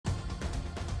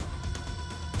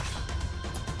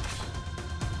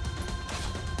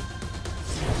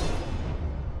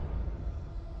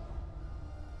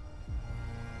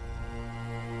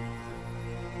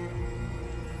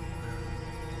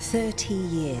30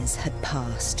 years had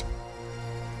passed,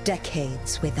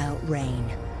 decades without rain.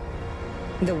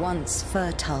 The once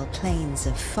fertile plains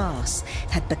of Fars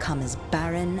had become as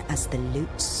barren as the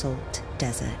Lut-Salt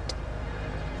Desert.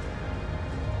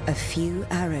 A few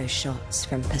arrow shots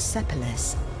from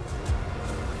Persepolis,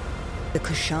 the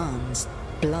Kushans,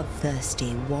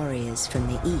 bloodthirsty warriors from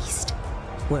the east,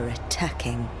 were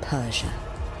attacking Persia.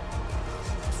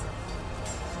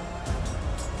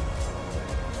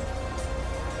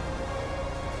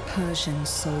 Persian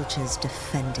soldiers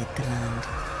defended the land,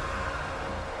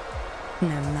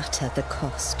 no matter the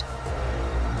cost.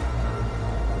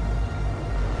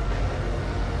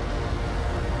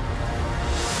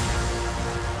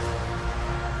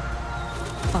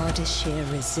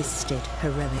 Ardashir resisted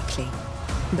heroically,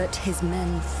 but his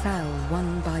men fell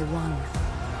one by one.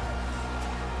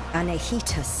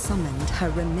 Anahita summoned her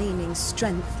remaining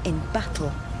strength in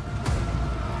battle.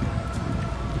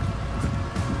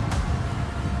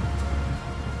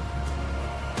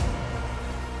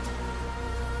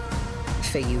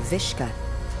 For Uvishka,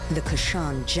 the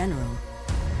Kushan general,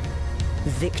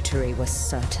 victory was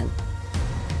certain.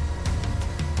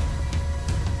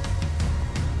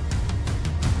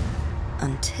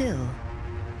 Until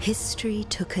history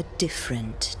took a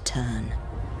different turn.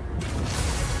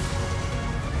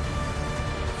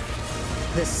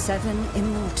 The 7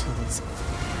 immortals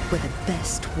were the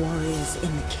best warriors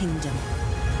in the kingdom.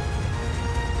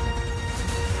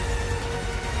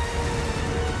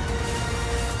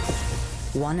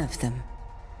 One of them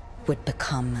would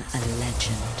become a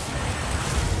legend.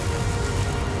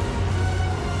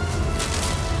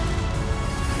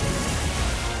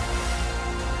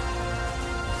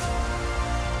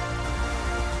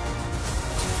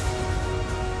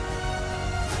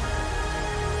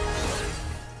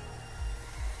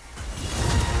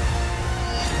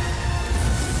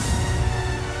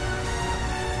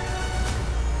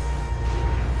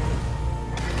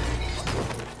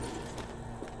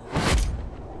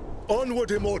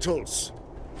 Onward, immortals!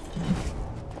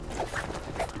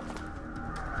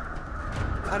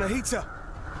 Anahita!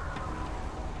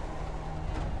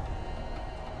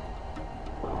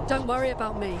 Don't worry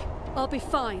about me. I'll be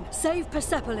fine. Save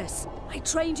Persepolis. I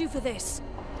trained you for this.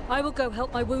 I will go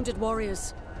help my wounded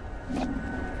warriors.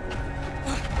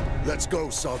 Let's go,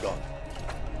 Sargon.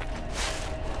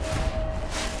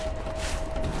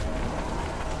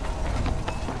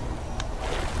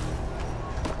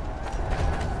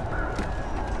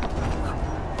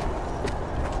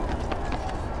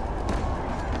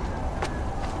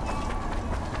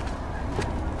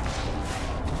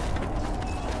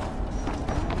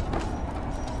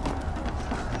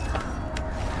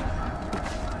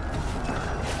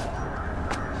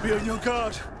 Be on your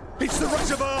guard. It's the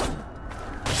reservoir!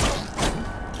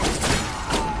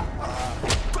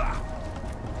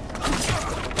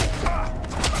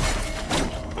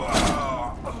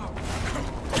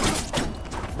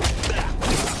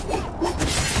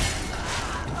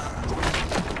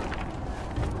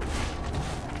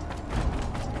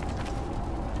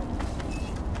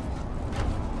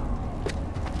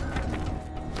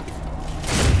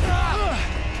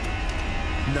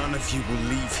 None of you will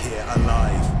leave here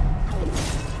alive.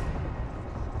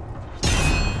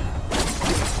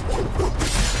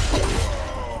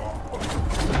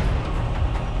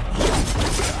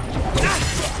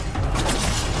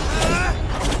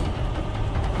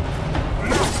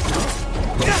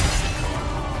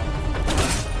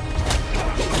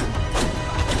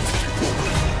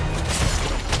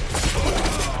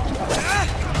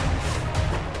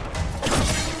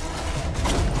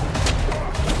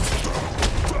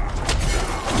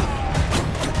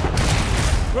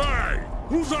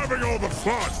 Who's having all the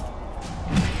fun?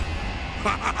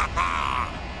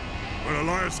 When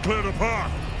Elias cleared the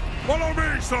path, follow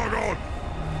me, Sargon!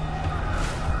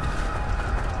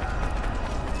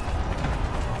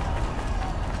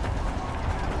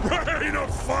 Rain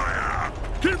of fire!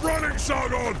 Keep running,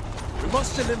 Sargon! We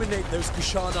must eliminate those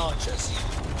Kushan archers.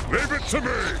 Leave it to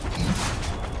me!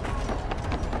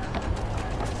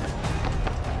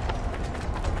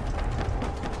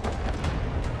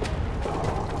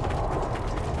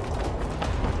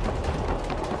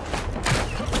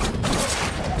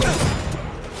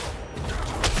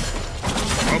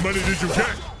 How many did you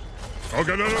get? I'll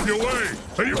get out of your way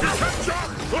so you can catch up!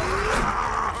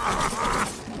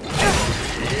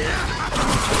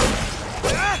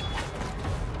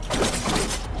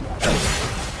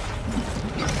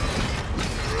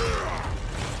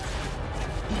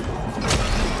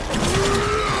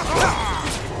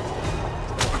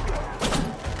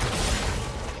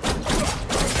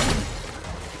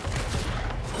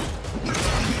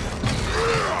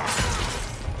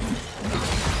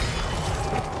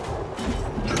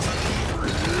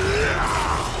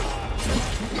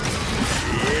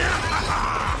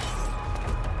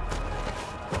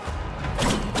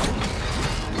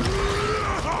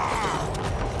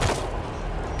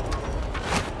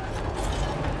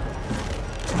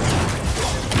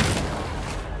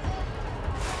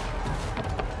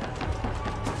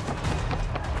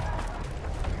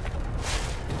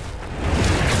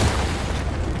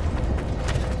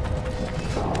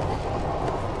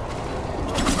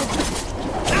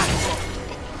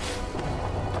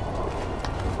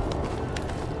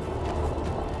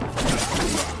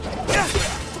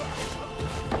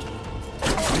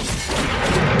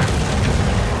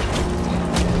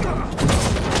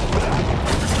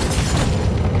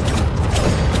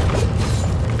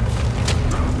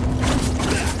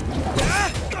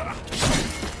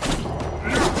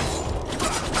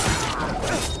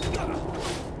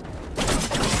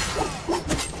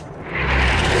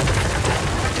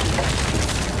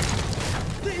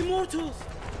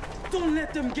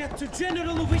 Let them get to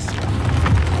General Uvishka!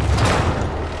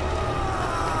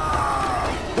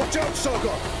 Watch out,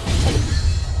 Sargon!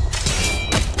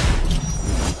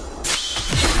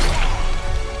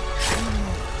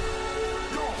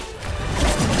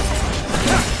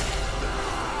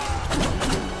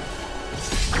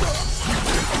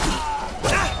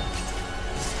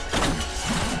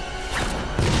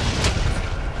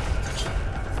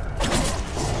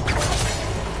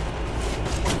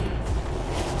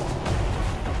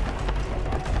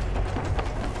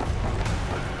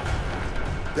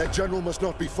 That general must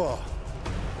not be far.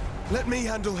 Let me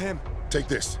handle him. Take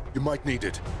this. You might need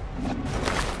it.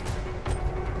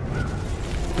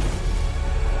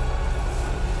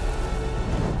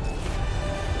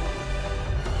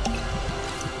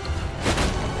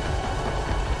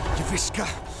 Uvishka,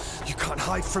 you can't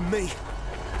hide from me.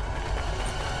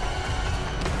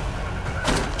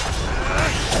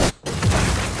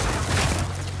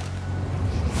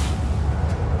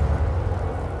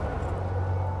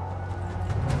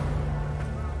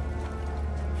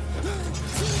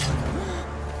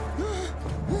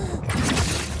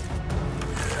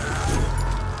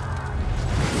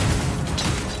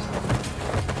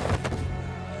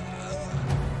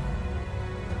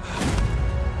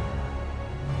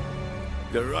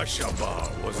 The Russia bar,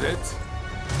 was it?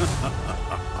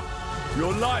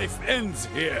 Your life ends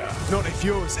here. Not if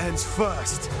yours ends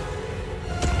first.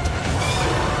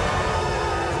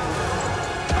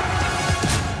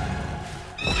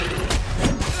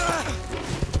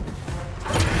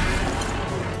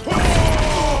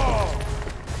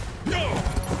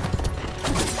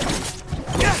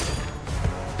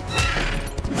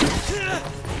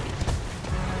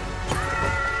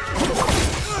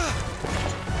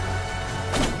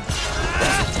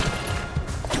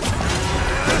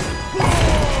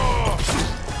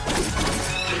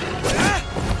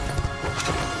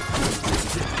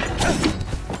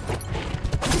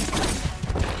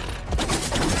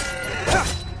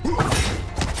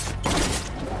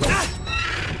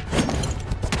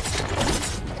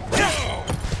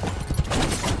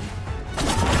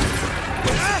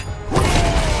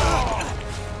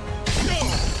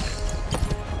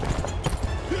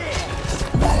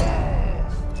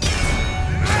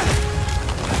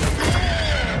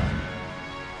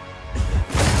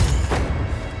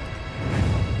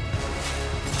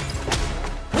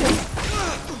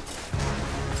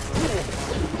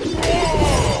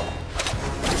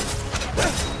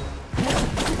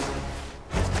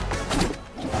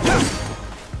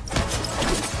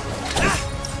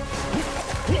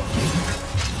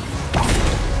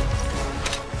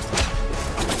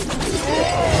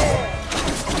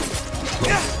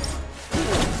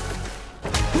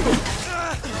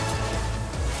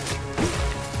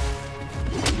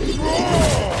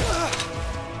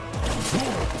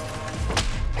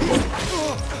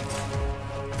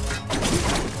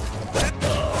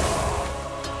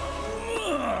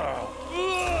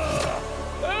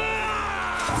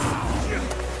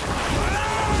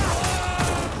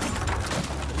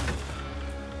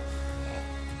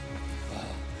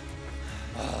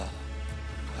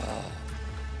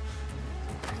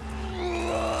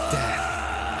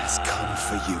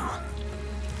 For you.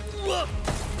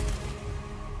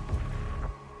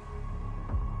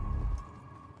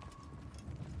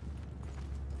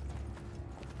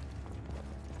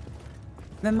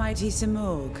 The mighty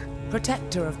Simurgh,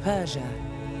 protector of Persia,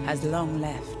 has long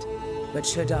left. But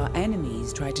should our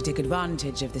enemies try to take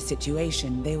advantage of the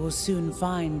situation, they will soon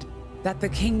find that the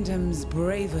kingdom's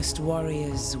bravest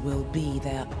warriors will be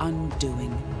their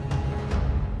undoing.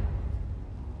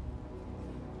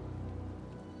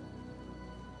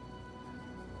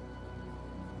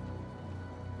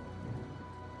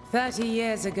 "30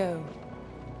 years ago,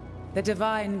 the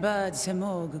divine bird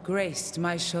Simurgh graced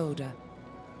my shoulder,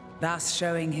 thus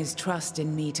showing his trust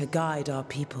in me to guide our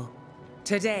people.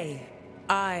 Today,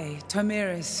 I,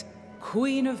 Tomiris,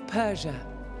 Queen of Persia,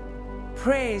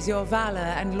 praise your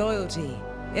valor and loyalty,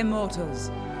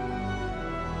 immortals.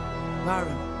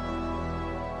 Varun,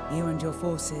 you and your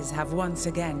forces have once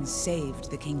again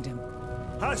saved the kingdom.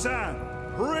 Hassan,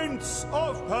 Prince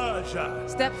of Persia!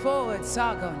 Step forward,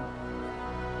 Sargon.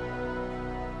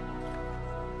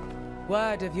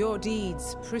 Word of your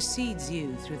deeds precedes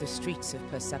you through the streets of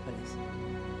Persepolis.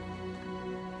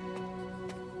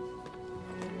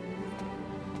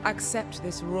 Accept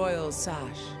this royal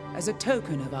sash as a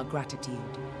token of our gratitude.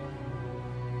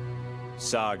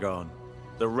 Sargon,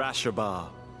 the Rashabar,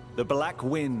 the black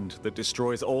wind that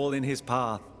destroys all in his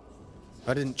path.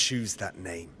 I didn't choose that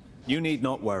name. You need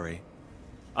not worry.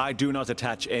 I do not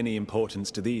attach any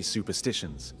importance to these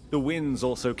superstitions. The winds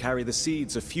also carry the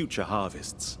seeds of future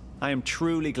harvests. I am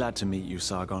truly glad to meet you,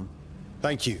 Sargon.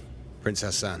 Thank you, Prince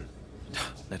Hassan.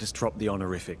 Let us drop the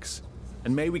honorifics.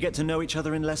 And may we get to know each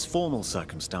other in less formal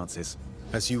circumstances.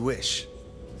 As you wish,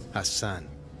 Hassan.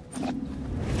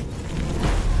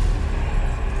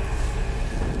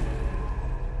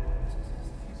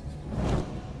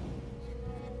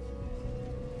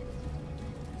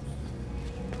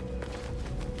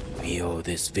 We owe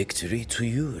this victory to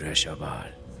you, Reshabar.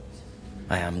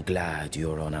 I am glad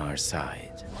you're on our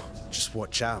side. Just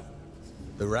watch out.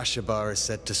 The Rashabar is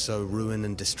said to sow ruin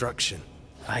and destruction.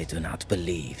 I do not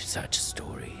believe such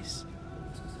stories.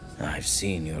 I've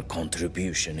seen your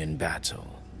contribution in battle.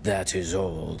 That is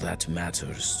all that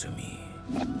matters to me.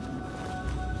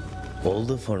 All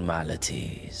the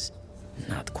formalities,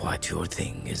 not quite your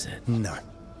thing, is it? No.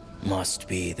 Must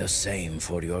be the same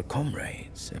for your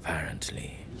comrades,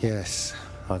 apparently. Yes,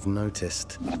 I've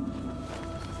noticed.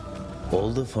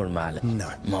 All the formalities...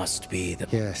 No. Must be the...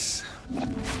 Yes.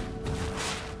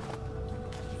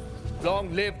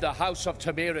 Long live the House of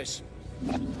Tamiris.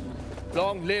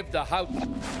 Long live the House...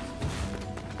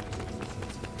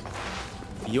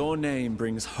 Your name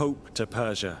brings hope to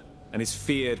Persia, and is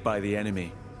feared by the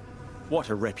enemy. What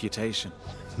a reputation.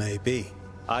 Maybe.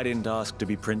 I didn't ask to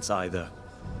be prince either,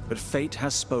 but fate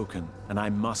has spoken, and I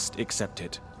must accept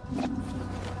it.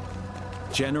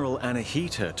 General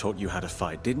Anahita taught you how to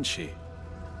fight, didn't she?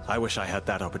 I wish I had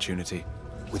that opportunity.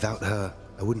 Without her,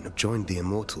 I wouldn't have joined the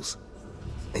Immortals.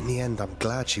 In the end, I'm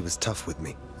glad she was tough with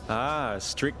me. Ah,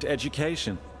 strict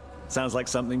education. Sounds like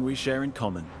something we share in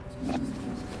common.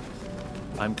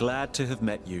 I'm glad to have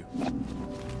met you.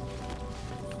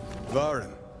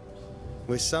 Varum,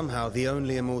 we're somehow the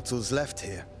only Immortals left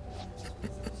here.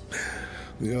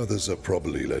 The others are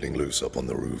probably letting loose up on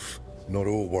the roof. Not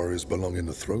all warriors belong in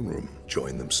the throne room.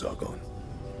 Join them, Sargon.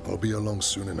 I'll be along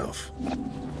soon enough.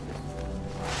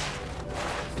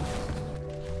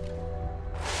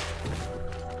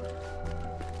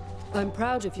 I'm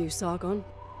proud of you, Sargon.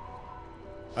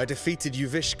 I defeated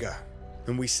Uvishka,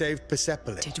 and we saved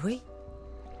Persepolis. Did we?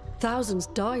 Thousands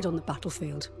died on the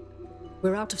battlefield.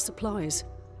 We're out of supplies.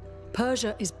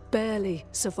 Persia is barely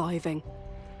surviving.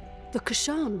 The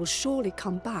Kashan will surely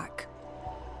come back.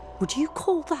 Would you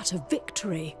call that a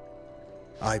victory?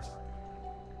 I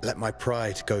let my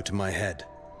pride go to my head.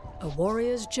 A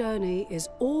warrior's journey is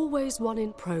always one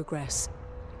in progress.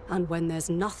 And when there's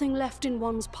nothing left in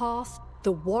one's path,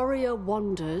 the warrior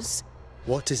wanders.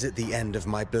 What is at the end of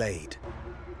my blade?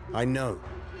 I know.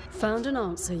 Found an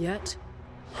answer yet?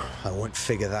 I won't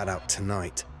figure that out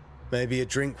tonight. Maybe a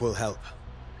drink will help.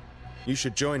 You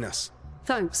should join us.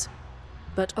 Thanks,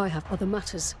 but I have other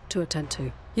matters to attend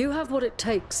to. You have what it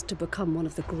takes to become one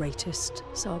of the greatest,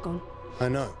 Sargon. I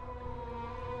know.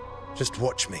 Just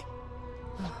watch me.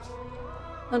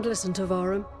 And listen to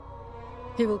Varum.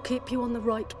 He will keep you on the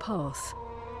right path.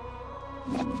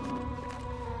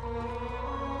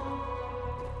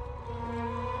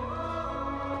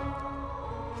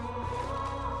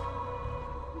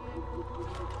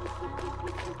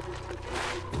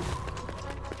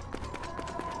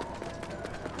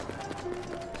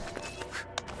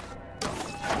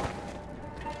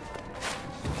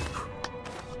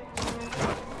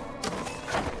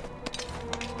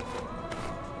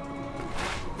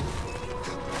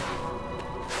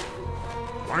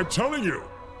 I'm telling you,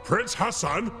 Prince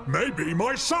Hassan may be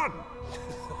my son!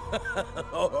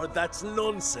 Oh, that's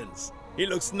nonsense. He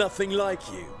looks nothing like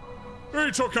you.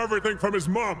 He took everything from his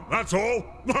mum, that's all!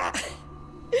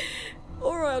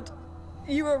 Alright,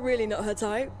 you are really not her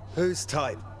type. Whose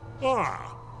type?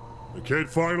 Ah, the kid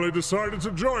finally decided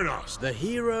to join us. The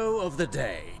hero of the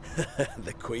day.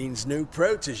 The Queen's new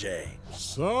protege.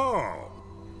 So,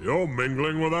 you're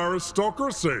mingling with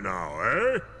aristocracy now,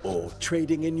 eh? Or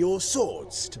trading in your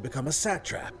swords to become a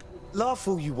satrap. Laugh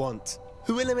all you want.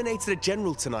 Who eliminated a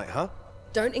general tonight, huh?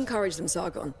 Don't encourage them,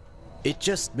 Sargon. It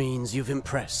just means you've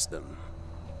impressed them.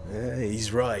 Yeah,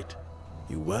 he's right.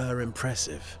 You were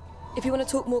impressive. If you want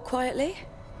to talk more quietly,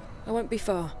 I won't be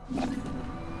far.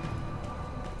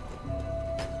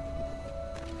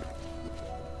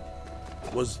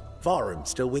 Was Varum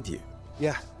still with you?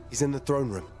 Yeah, he's in the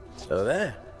throne room. So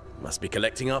there. Must be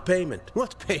collecting our payment.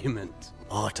 What payment?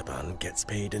 Artaban gets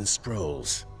paid in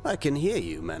scrolls. I can hear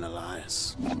you,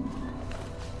 Menelaus.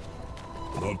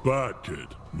 Not bad, kid.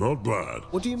 Not bad.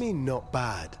 What do you mean, not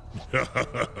bad?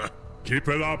 Keep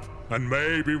it up, and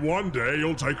maybe one day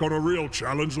you'll take on a real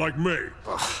challenge like me.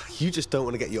 You just don't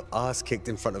want to get your ass kicked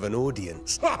in front of an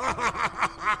audience.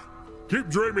 Keep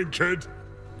dreaming, kid.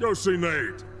 Go see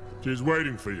Nate. She's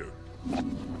waiting for you.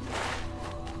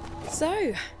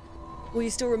 So, will you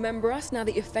still remember us now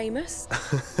that you're famous?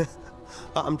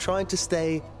 I'm trying to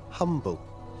stay humble.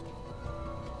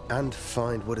 And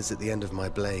find what is at the end of my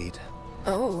blade.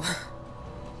 Oh.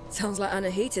 Sounds like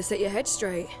Anahita set your head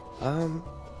straight.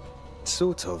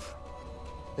 Sort of.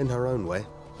 In her own way.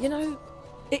 You know,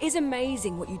 it is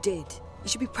amazing what you did. You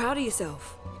should be proud of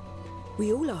yourself.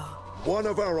 We all are. One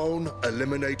of our own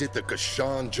eliminated the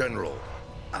Kashan General.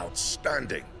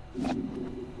 Outstanding.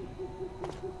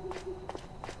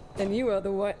 And you are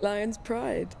the White Lion's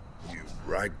pride. You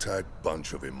ragtag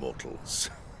bunch of immortals.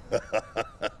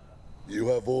 You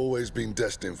have always been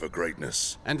destined for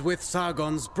greatness. And with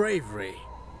Sargon's bravery,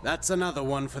 that's another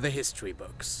one for the history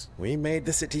books. We made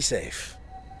the city safe.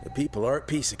 The people are at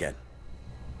peace again.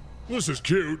 This is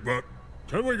cute, but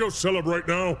can we go celebrate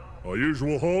now? Our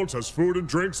usual halt has food and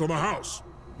drinks on the house.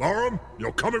 Varum,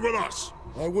 you're coming with us.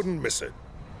 I wouldn't miss it.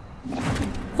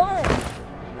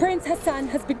 Varum! Prince Hassan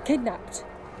has been kidnapped.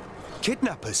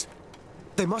 Kidnappers?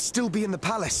 They must still be in the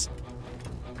palace.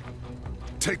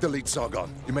 Take the lead,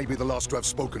 Sargon. You may be the last to have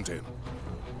spoken to him.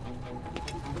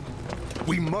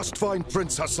 We must find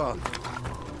Prince Hassan.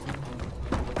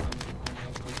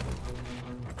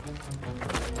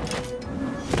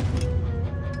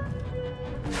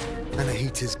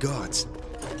 Anahita's guards.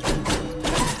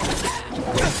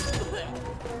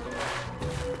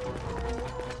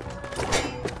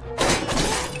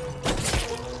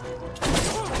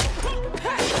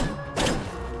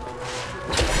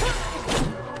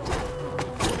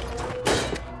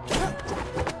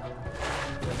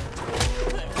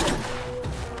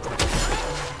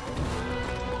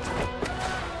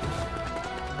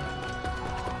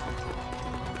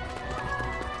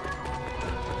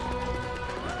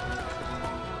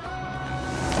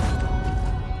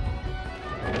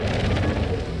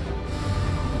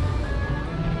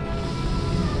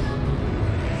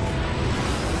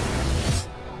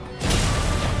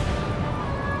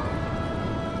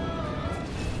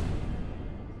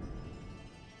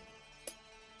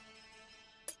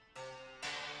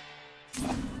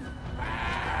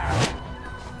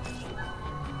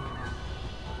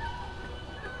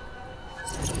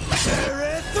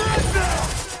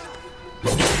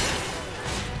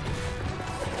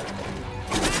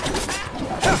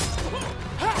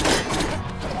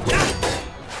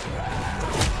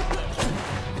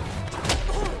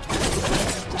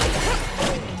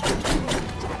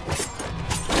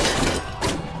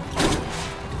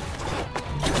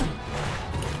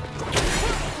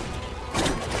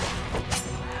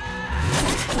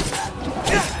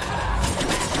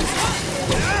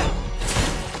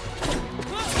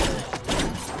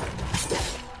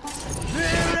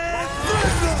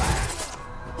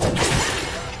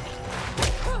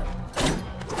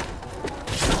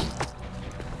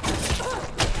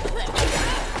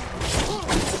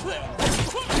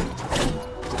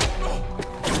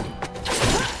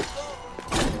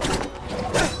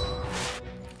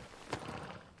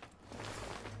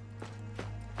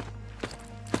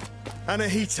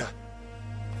 Anahita,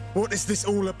 what is this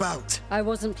all about? I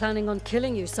wasn't planning on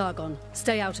killing you, Sargon.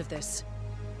 Stay out of this.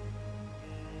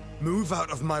 Move out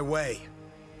of my way.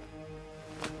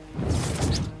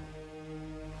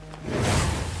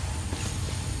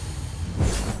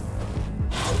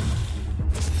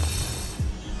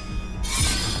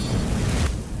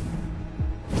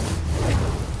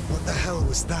 What the hell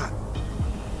was that?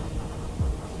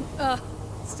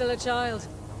 Still a child.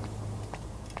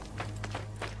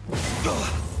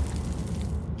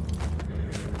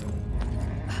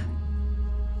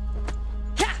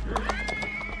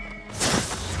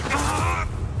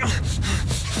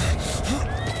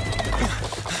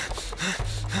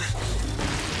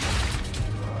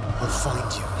 I'll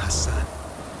find you, Hassan.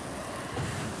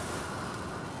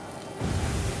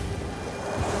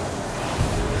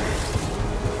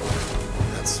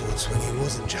 That sword swinging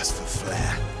wasn't just for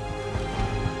flair.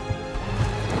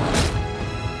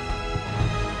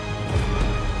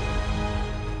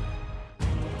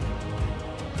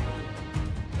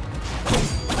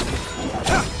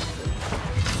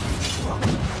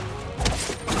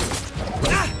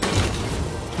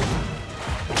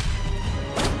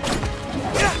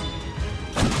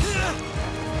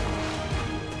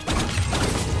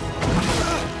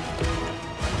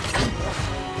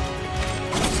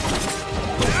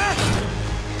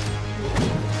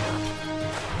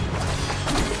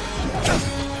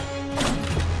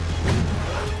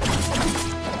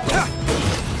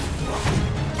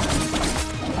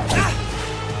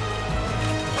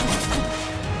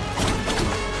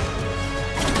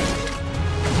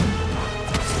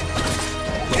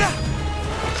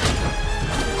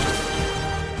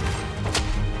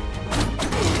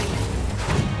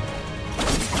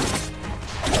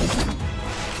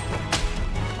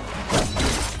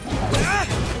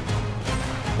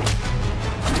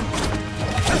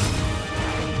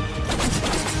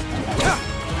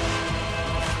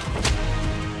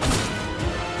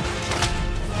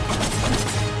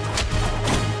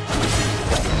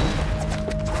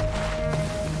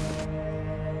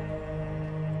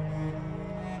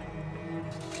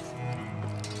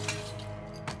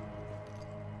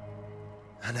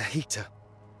 Anahita.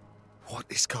 What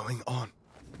is going on?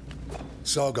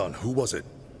 Sargon, who was it?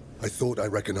 I thought I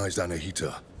recognized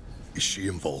Anahita. Is she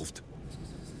involved?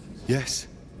 Yes,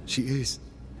 she is.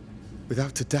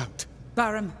 Without a doubt.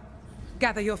 Bahram,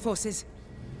 gather your forces.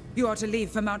 You are to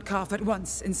leave for Mount Qaf at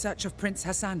once in search of Prince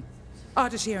Hassan.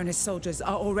 Ardashir and his soldiers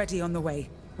are already on the way.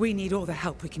 We need all the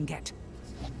help we can get.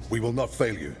 We will not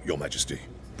fail you, Your Majesty.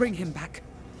 Bring him back.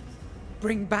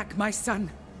 Bring back my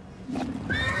son.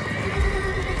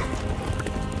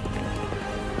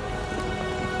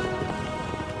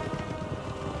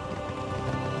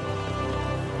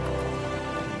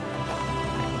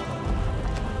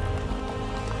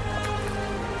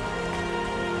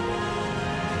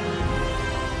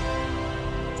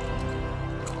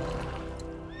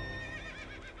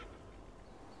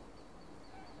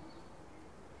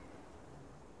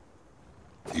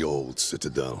 The old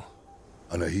citadel.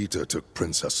 Anahita took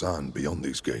Prince Hassan beyond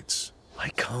these gates. I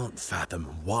can't fathom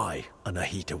why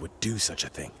Anahita would do such a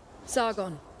thing.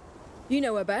 Sargon, you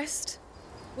know her best.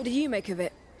 What do you make of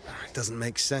it? It doesn't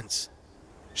make sense.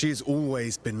 She has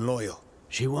always been loyal.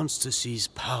 She wants to seize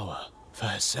power for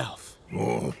herself.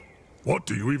 Oh, what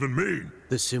do you even mean?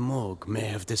 The Simorg may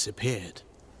have disappeared,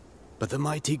 but the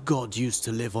mighty god used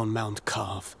to live on Mount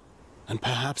Qaf, and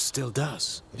perhaps still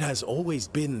does. It has always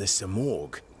been the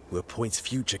Simorg who appoints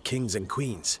future kings and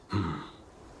queens.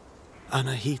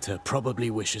 Anahita probably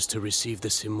wishes to receive the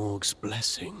Simorg's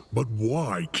blessing. But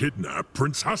why kidnap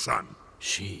Prince Hassan?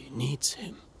 She needs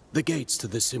him. The gates to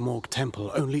the Simorg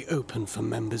temple only open for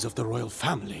members of the royal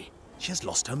family. She has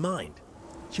lost her mind.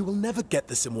 She will never get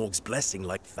the Simorg's blessing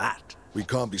like that. We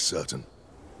can't be certain.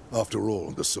 After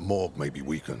all, the Simorg may be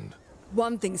weakened.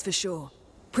 One thing's for sure.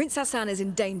 Prince Hassan is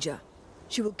in danger.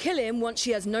 She will kill him once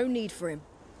she has no need for him.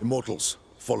 Immortals,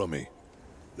 follow me.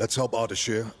 Let's help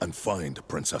Ardashir and find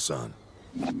Prince Hassan.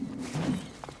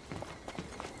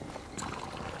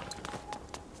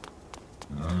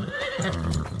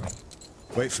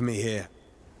 Wait for me here.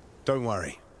 Don't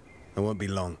worry. I won't be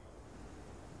long.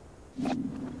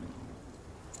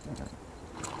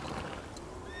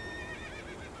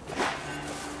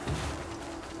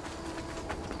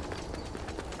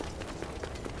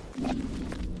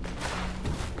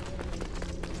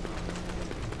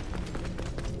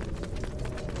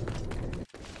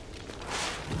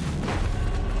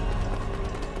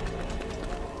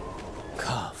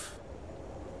 Qaf.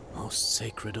 Most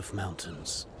sacred of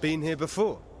mountains. Been here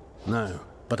before? No,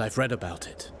 but I've read about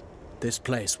it. This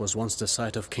place was once the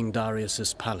site of King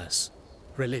Darius's palace.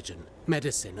 Religion,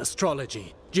 medicine,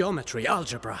 astrology, geometry,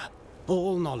 algebra.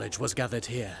 All knowledge was gathered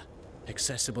here,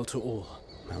 accessible to all.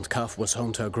 Mount Qaf was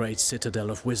home to a great citadel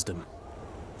of wisdom,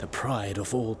 the pride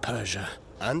of all Persia.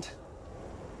 And?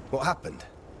 What happened?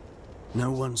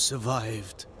 No one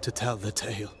survived to tell the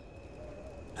tale.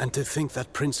 And to think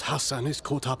that Prince Hassan is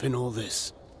caught up in all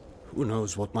this. Who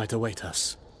knows what might await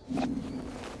us?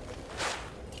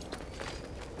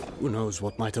 Who knows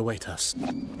what might await us?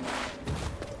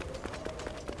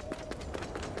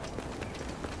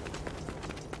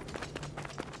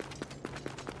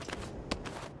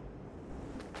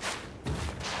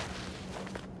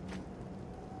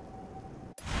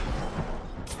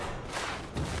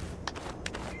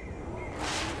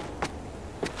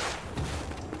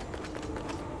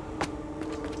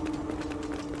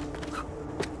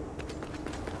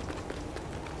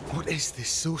 What is this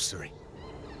sorcery?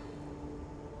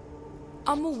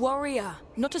 I'm a warrior,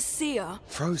 not a seer.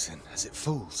 Frozen as it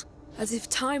falls. As if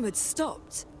time had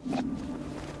stopped.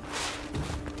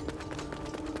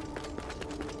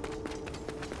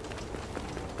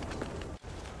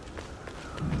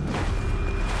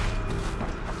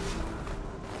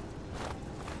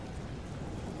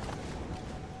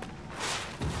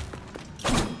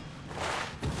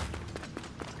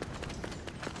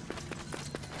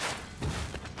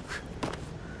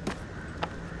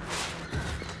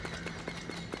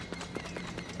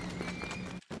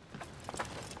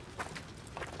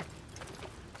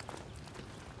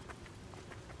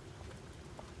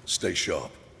 Stay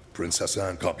sharp. Prince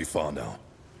Hassan can't be far now.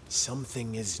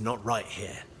 Something is not right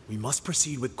here. We must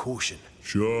proceed with caution.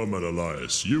 Sure,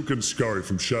 Menelaus. You can scurry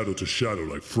from shadow to shadow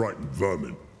like frightened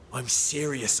vermin. I'm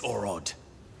serious, Orod.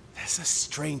 There's a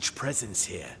strange presence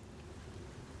here.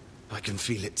 I can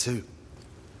feel it too.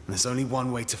 And there's only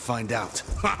one way to find out.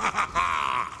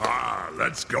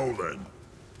 Let's go then.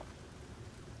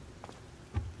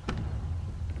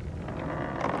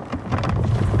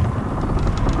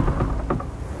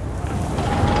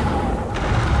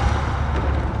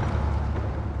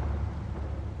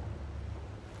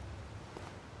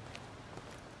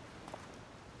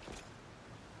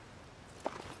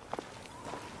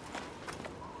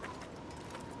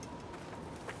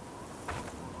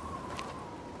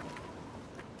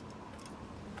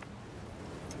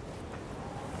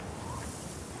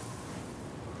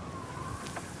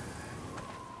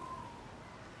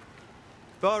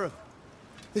 Barum,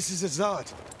 this is Azad,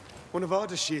 one of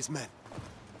Ardashir's men.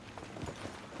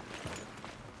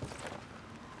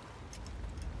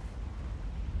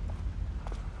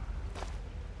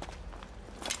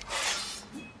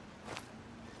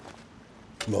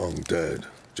 Long dead,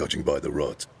 judging by the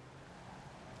rot.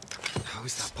 How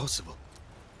is that possible?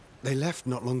 They left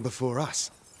not long before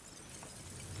us.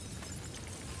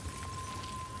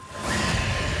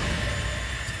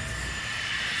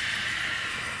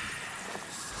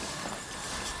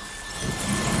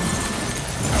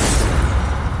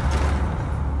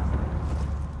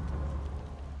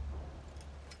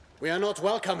 We are not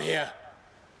welcome here.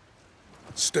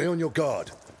 Stay on your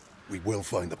guard. We will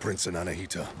find the Prince and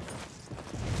Anahita.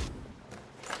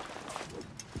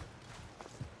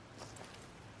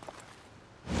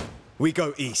 We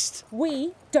go east.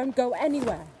 We don't go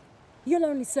anywhere. You'll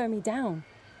only slow me down.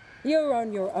 You're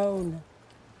on your own.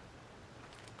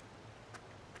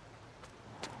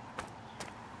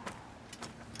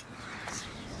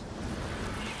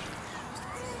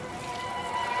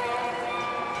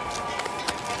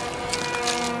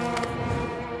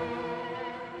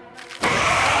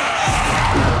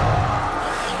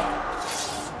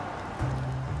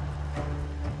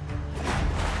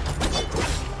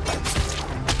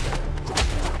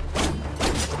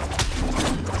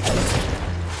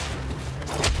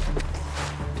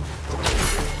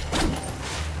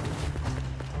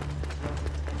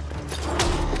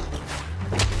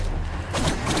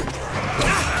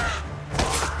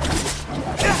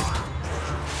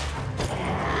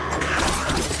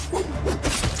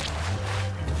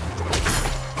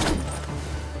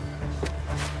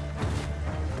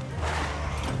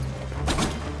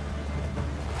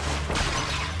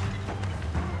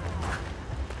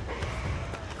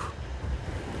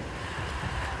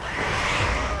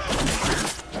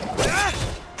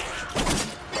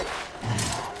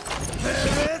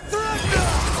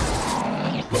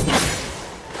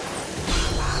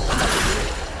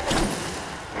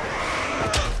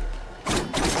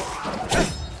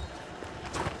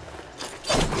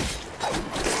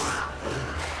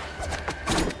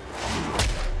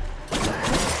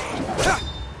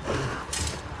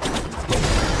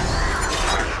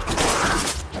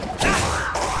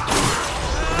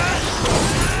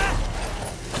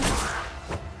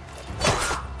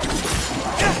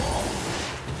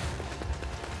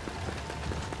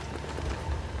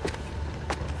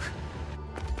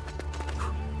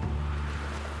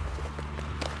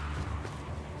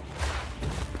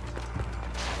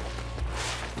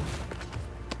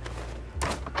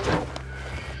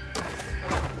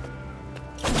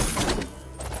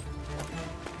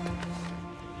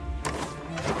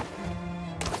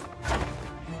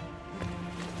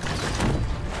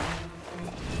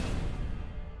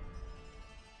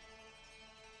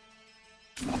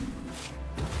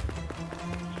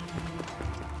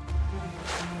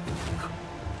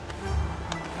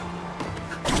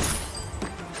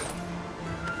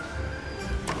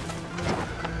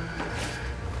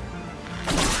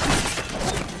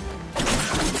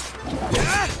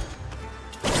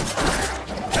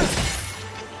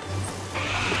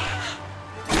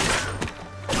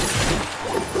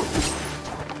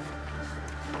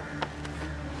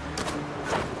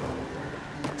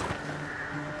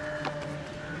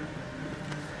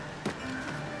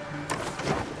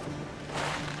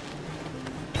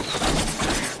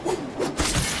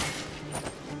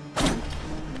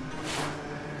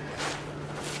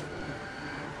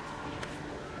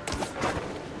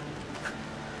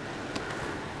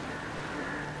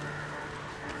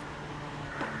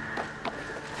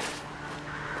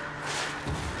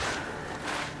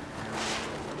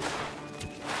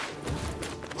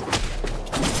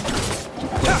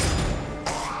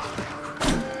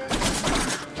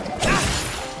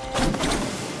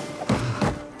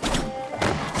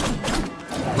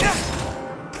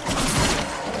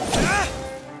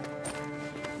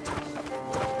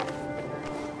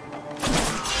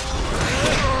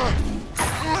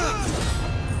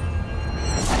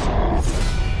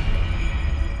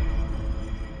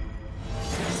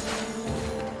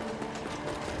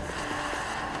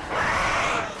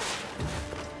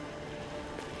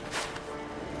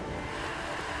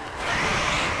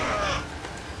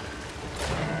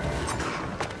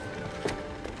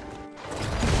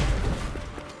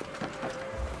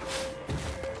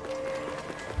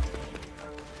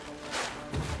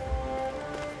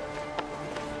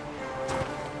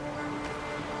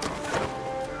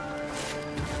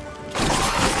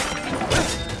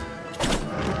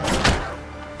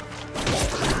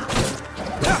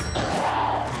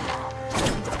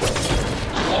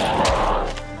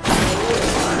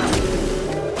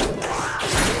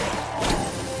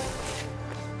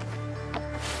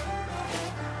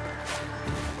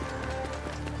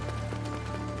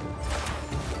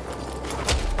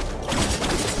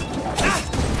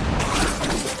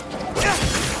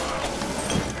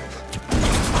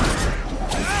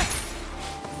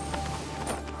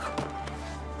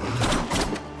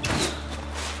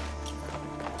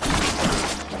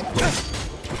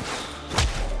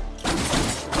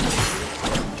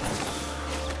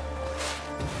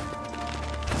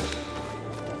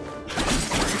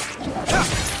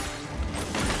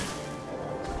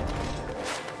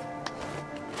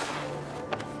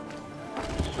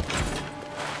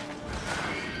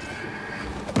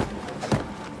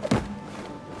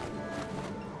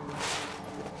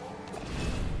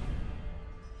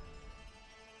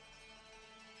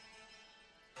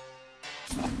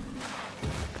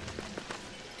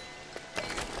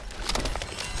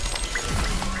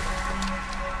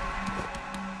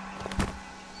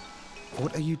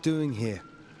 What are you doing here?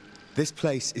 This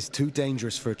place is too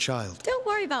dangerous for a child. Don't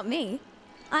worry about me.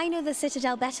 I know the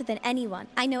Citadel better than anyone.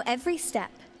 I know every step.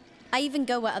 I even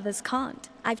go where others can't.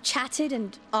 I've chatted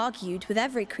and argued with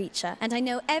every creature, and I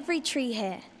know every tree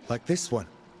here. Like this one?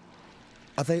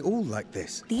 Are they all like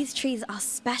this? These trees are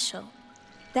special.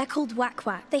 They're called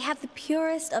Wak-Wak. They have the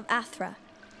purest of Athra.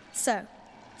 So,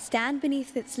 stand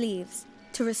beneath its leaves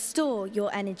to restore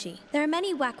your energy. There are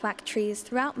many Wak-Wak trees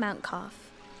throughout Mount Qaf.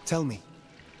 Tell me,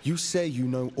 you say you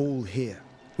know all here.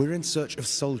 We're in search of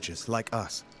soldiers like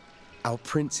us. Our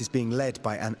prince is being led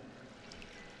by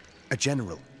a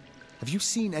general. Have you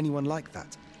seen anyone like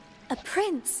that? A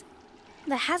prince?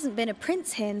 There hasn't been a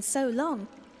prince here in so long.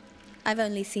 I've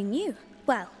only seen you.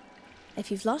 Well,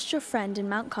 if you've lost your friend in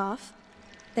Mount Qaf,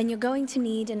 then you're going to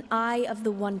need an Eye of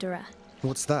the Wanderer.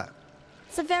 What's that?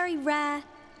 It's a very rare,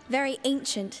 very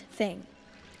ancient thing.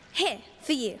 Here,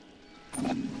 for you.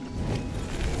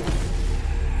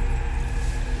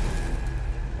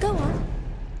 Go on,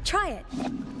 try it.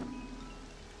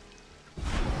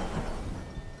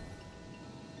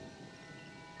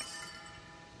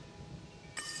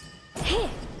 Here,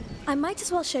 I might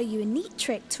as well show you a neat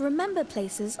trick to remember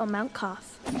places on Mount Qaf.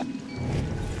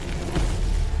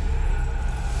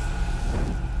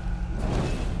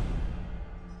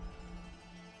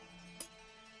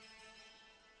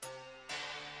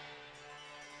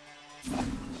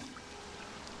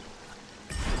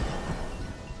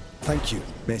 Thank you,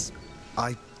 miss.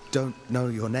 I don't know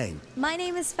your name. My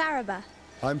name is Faraba.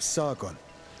 I'm Sargon,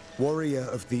 warrior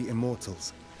of the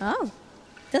Immortals. Oh,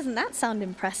 doesn't that sound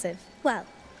impressive? Well,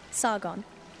 Sargon,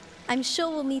 I'm sure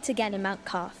we'll meet again in Mount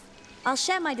Qaf. I'll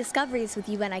share my discoveries with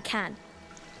you when I can,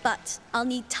 but I'll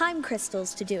need time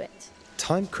crystals to do it.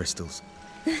 Time crystals?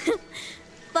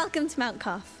 Welcome to Mount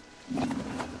Qaf.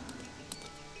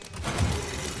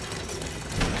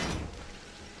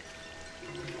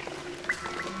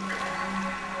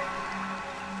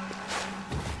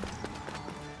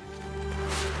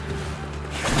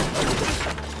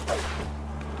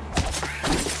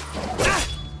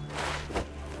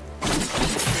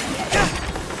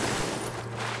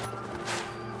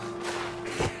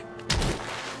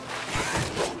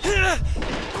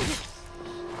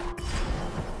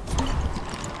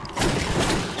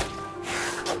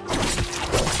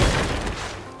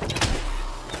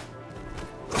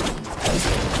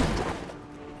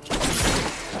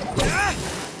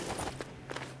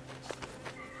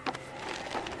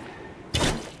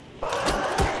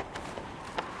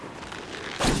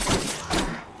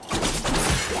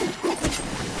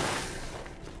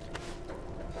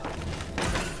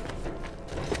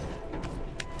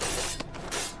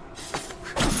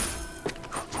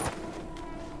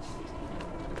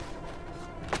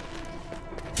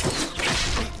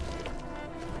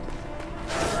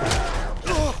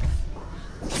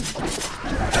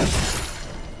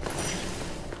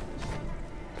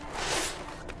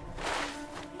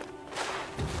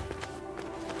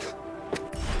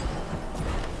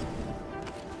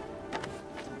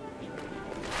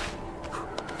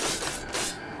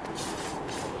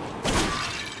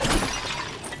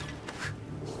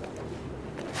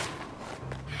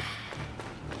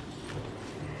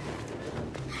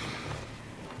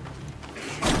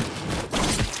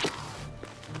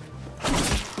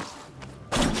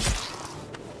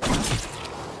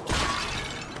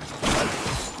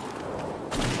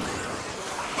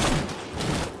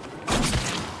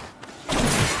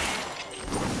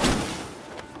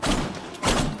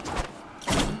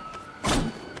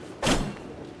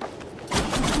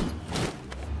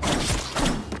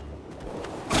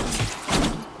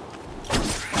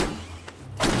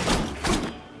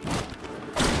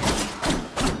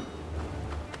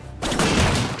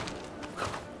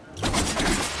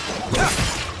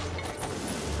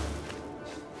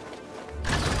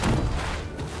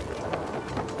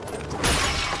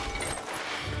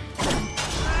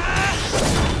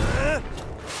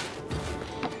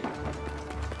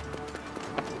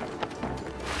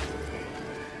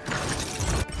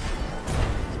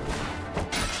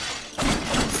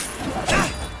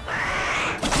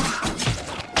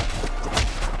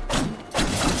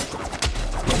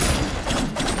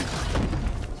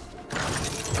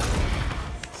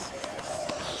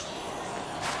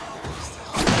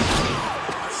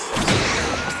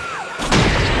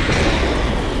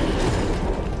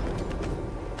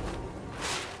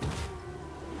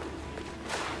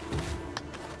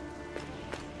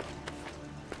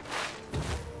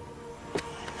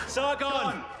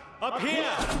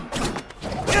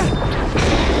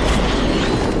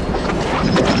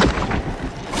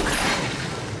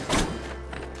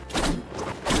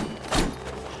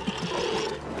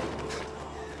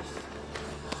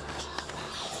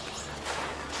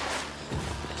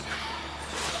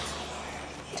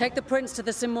 Take the prince to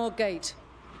the Simor gate.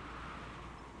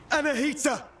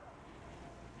 Anahita!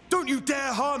 Don't you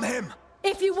dare harm him!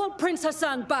 If you want Prince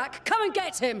Hassan back, come and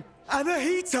get him!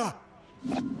 Anahita!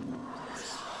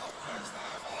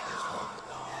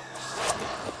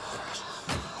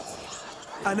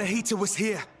 Anahita was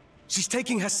here. She's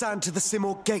taking Hassan to the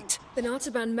Simor gate. Then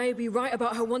Artaban may be right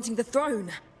about her wanting the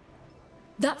throne.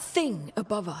 That thing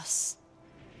above us.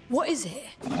 What is it?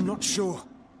 I'm not sure.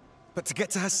 But to get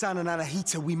to Hassan and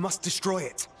Anahita, we must destroy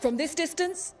it. From this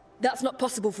distance? That's not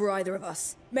possible for either of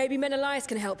us. Maybe Menelaus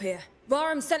can help here.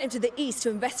 Varum sent him to the east to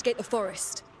investigate the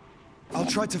forest. I'll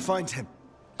try to find him.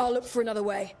 I'll look for another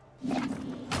way.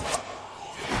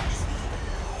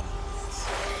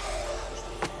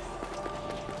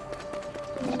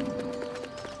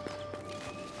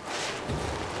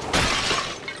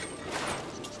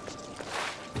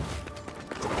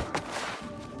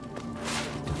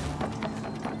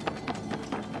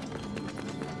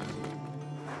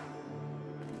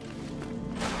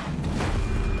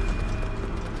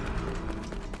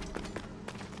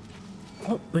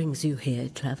 What brings you here,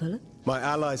 traveler? My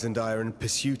allies and I are in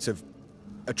pursuit of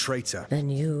a traitor. Then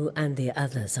you and the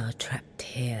others are trapped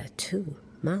here, too.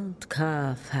 Mount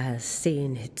Qaf has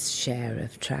seen its share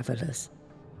of travelers.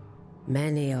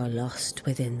 Many are lost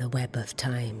within the web of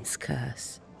time's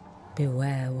curse.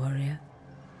 Beware, warrior.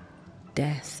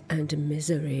 Death and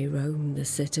misery roam the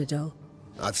citadel.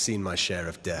 I've seen my share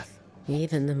of death.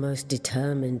 Even the most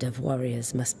determined of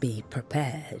warriors must be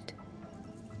prepared.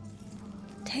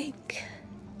 Take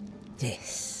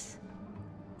this.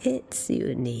 Its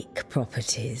unique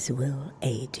properties will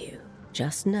aid you.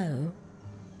 Just know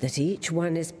that each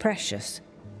one is precious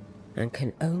and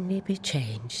can only be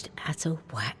changed at a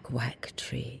whack-whack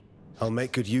tree. I'll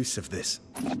make good use of this.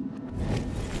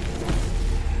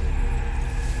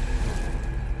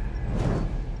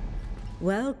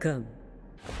 Welcome.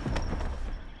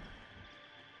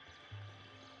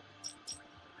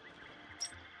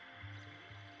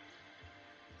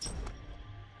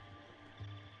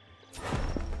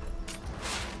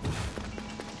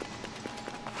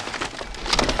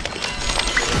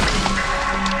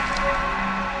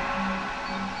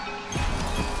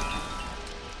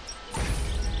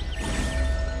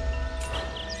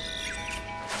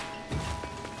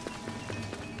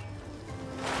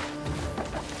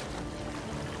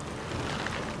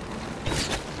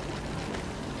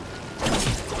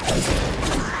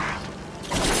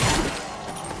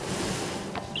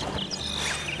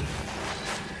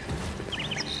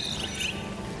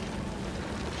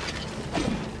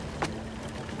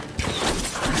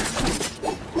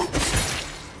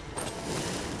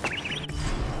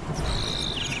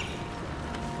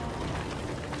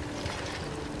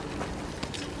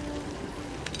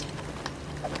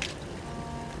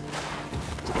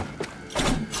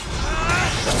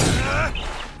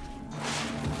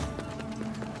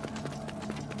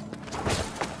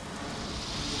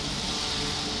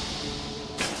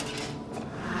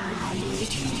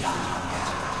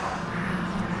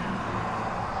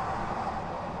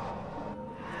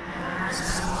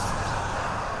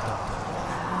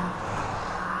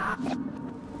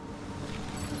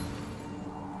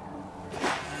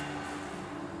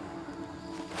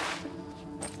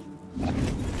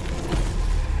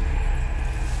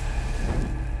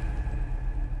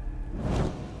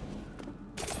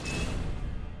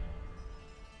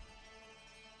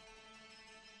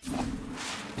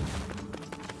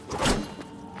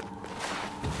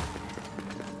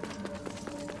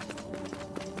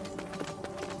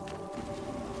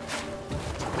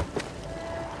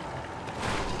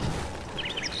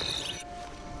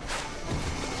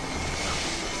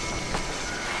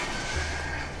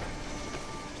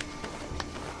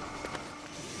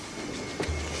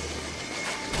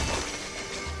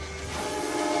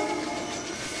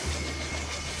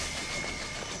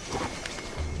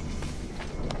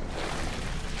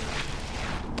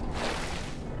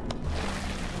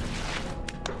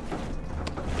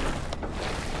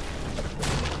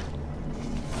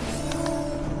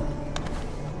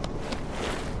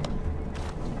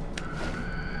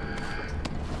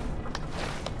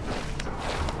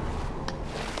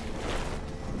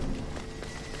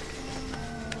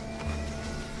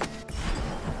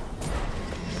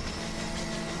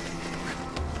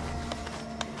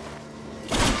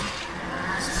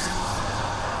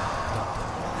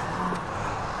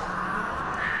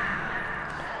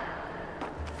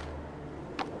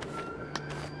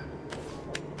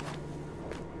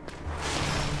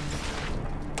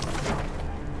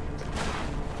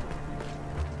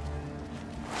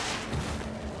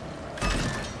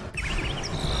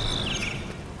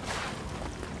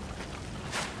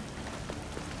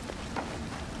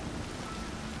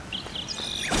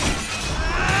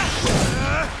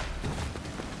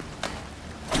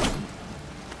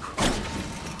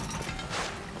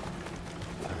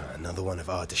 one of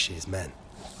Ardashir's men.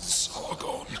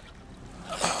 Sargon.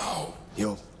 How?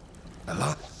 You're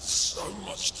alive? So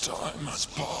much time has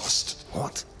passed.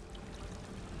 What?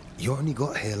 You only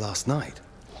got here last night?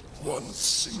 One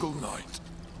single night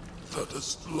that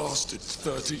has lasted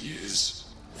 30 years.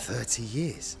 30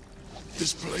 years?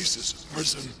 This place is a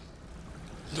prison.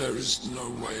 There is no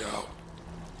way out.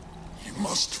 You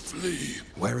must flee.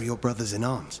 Where are your brothers in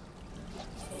arms?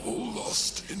 All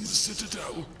lost in the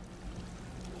Citadel.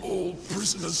 All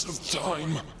prisoners of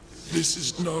time. This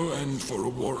is no end for a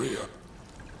warrior.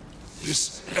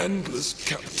 This endless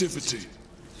captivity.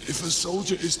 If a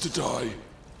soldier is to die,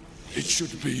 it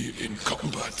should be in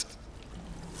combat.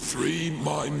 Free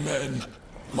my men,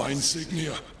 my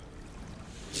insignia.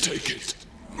 Take it.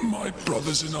 My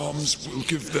brothers in arms will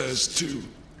give theirs too.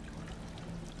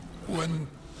 When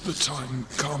the time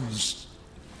comes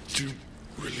to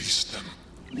release them.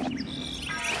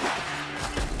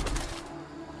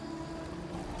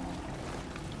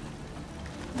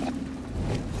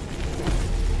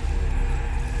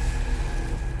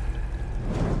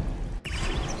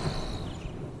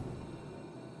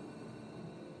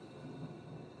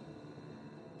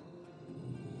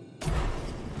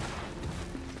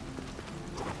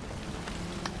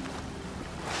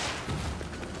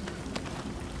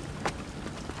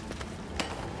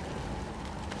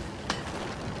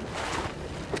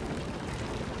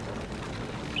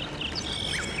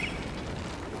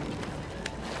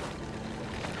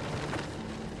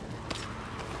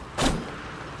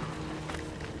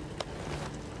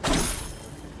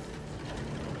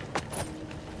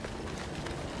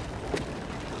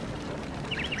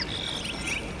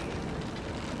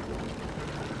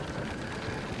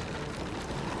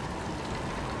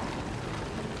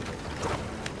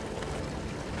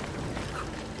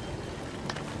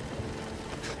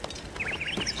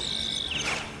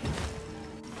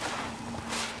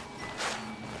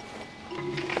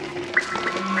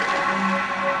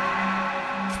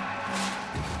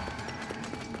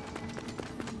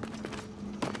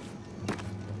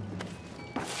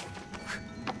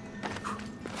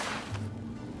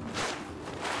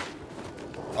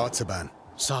 Artaban.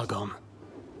 Sargon.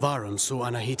 Varum saw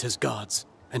Anahita's guards,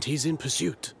 and he's in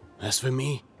pursuit. As for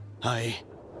me, I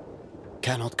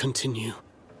cannot continue.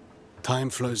 Time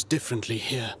flows differently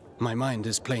here. My mind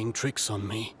is playing tricks on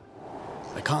me.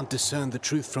 I can't discern the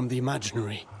truth from the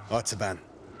imaginary. Artaban,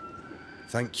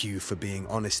 thank you for being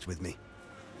honest with me.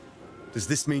 Does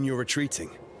this mean you're retreating?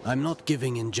 I'm not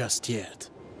giving in just yet.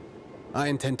 I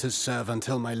intend to serve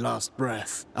until my last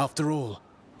breath. After all,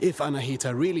 if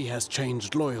Anahita really has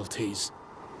changed loyalties,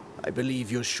 I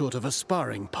believe you're short of a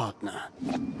sparring partner.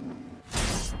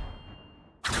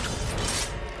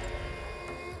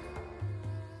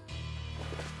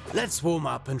 Let's warm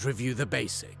up and review the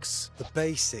basics. The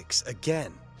basics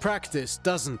again? Practice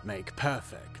doesn't make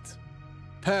perfect.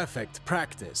 Perfect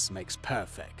practice makes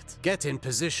perfect. Get in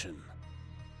position.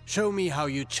 Show me how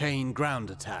you chain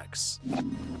ground attacks.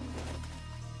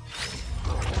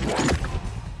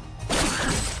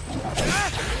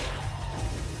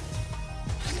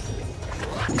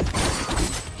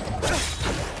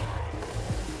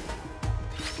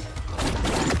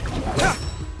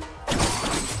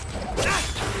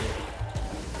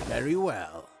 Very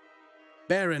well.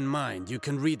 Bear in mind you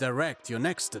can redirect your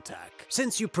next attack.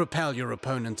 Since you propel your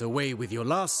opponent away with your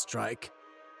last strike,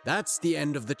 that's the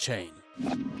end of the chain.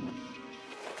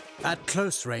 At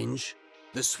close range,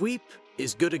 the sweep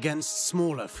is good against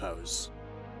smaller foes.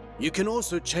 You can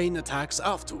also chain attacks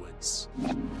afterwards.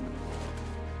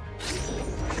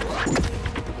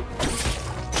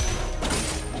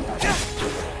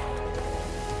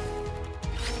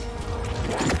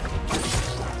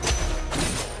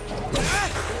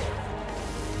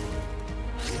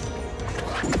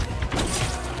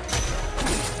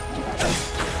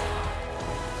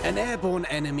 An airborne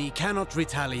enemy cannot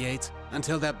retaliate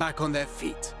until they're back on their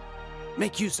feet.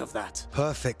 Make use of that.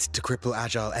 Perfect to cripple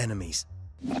agile enemies.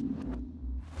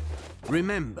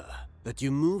 Remember that you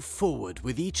move forward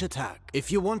with each attack.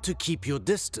 If you want to keep your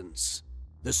distance,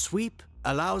 the sweep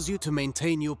allows you to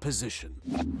maintain your position.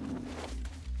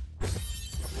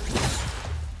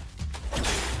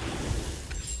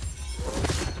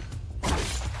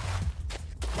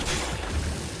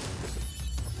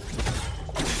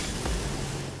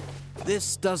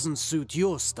 This doesn't suit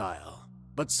your style,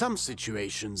 but some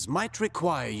situations might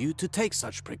require you to take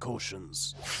such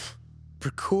precautions.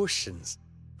 Precautions?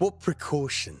 What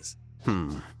precautions?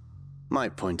 My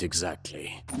point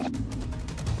exactly.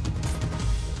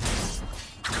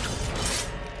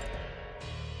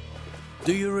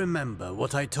 Do you remember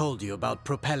what I told you about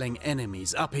propelling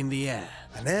enemies up in the air?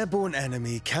 An airborne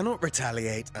enemy cannot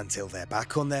retaliate until they're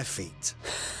back on their feet.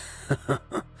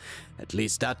 At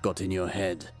least that got in your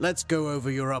head. Let's go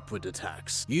over your upward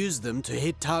attacks. Use them to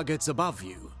hit targets above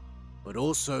you, but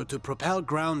also to propel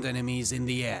ground enemies in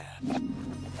the air.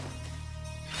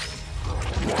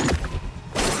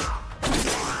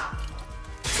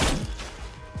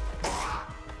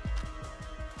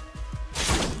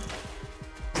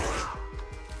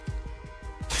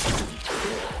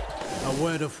 A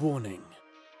word of warning.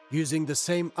 Using the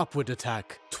same upward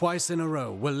attack twice in a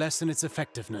row will lessen its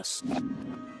effectiveness.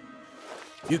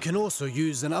 You can also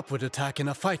use an upward attack in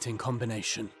a fighting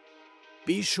combination.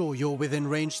 Be sure you're within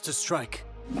range to strike.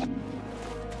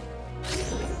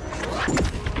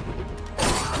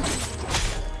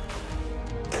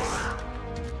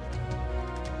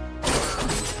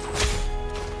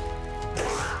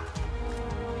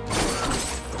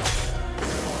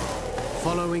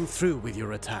 Following through with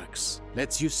your attacks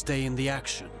lets you stay in the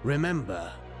action.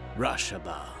 Remember,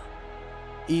 Rashaba.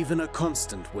 Even a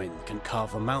constant wind can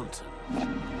carve a mountain.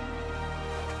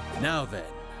 Now then,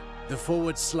 the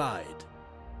forward slide.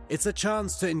 It's a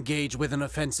chance to engage with an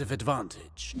offensive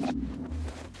advantage.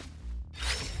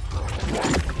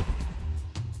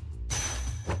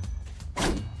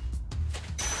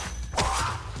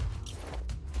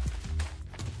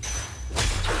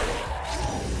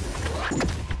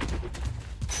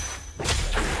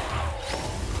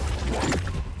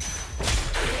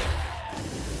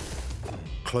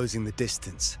 Closing the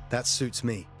distance. That suits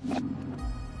me.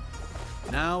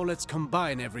 Now let's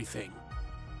combine everything.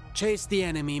 Chase the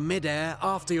enemy mid-air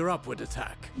after your upward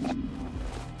attack.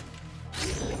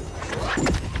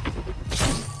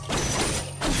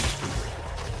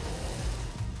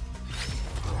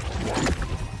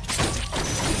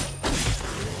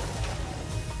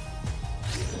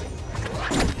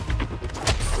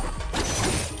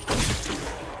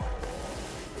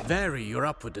 Vary your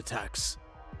upward attacks.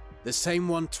 The same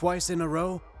one twice in a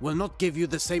row will not give you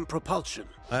the same propulsion.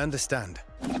 I understand.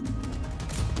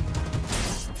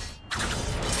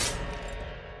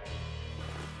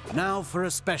 Now for a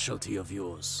specialty of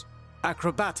yours.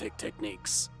 Acrobatic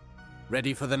techniques.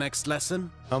 Ready for the next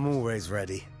lesson? I'm always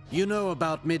ready. You know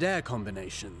about mid-air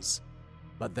combinations,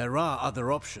 but there are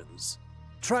other options.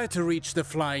 Try to reach the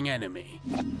flying enemy.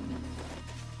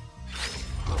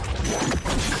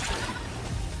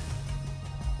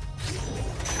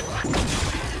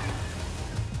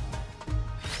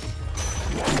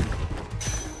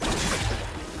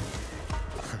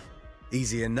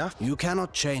 Easy enough. You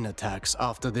cannot chain attacks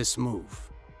after this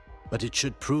move, but it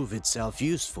should prove itself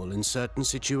useful in certain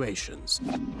situations.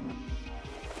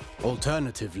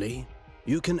 Alternatively,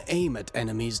 you can aim at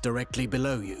enemies directly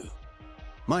below you.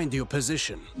 Mind your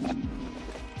position.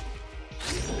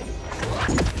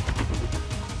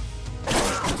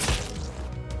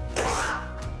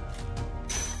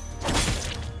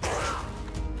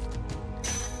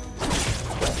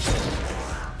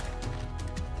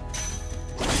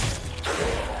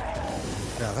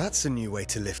 Now that's a new way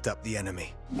to lift up the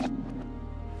enemy.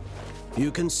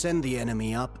 You can send the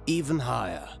enemy up even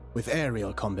higher with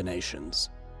aerial combinations,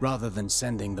 rather than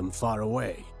sending them far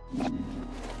away.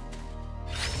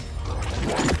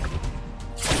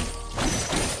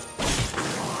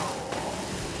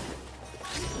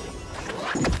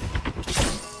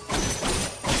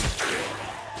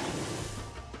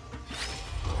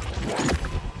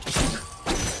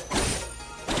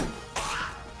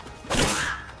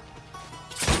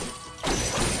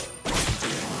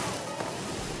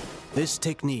 This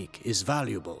technique is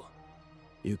valuable.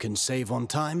 You can save on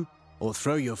time or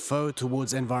throw your foe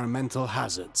towards environmental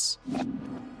hazards.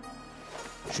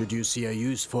 Should you see a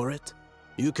use for it,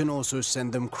 you can also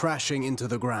send them crashing into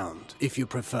the ground if you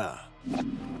prefer.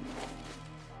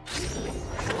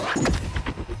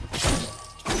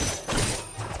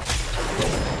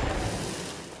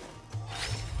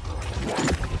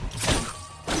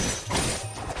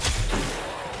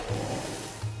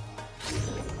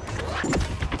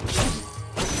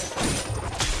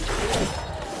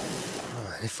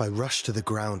 If I rush to the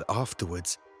ground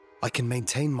afterwards, I can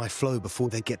maintain my flow before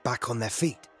they get back on their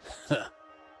feet.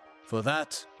 For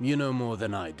that, you know more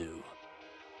than I do.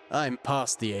 I'm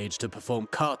past the age to perform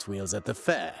cartwheels at the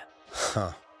fair.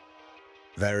 Huh.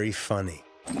 Very funny.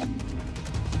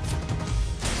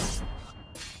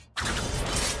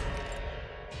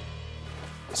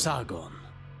 Sargon,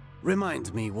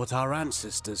 remind me what our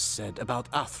ancestors said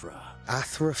about Athra.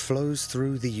 Athra flows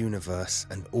through the universe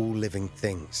and all living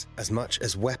things. As much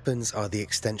as weapons are the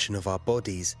extension of our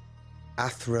bodies,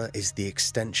 Athra is the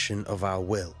extension of our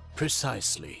will.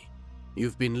 Precisely.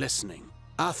 You've been listening.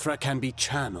 Athra can be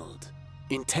channeled,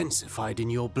 intensified in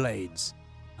your blades,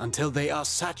 until they are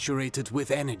saturated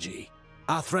with energy.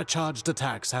 Athra-charged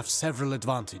attacks have several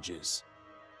advantages.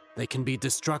 They can be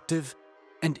destructive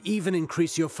and even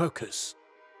increase your focus.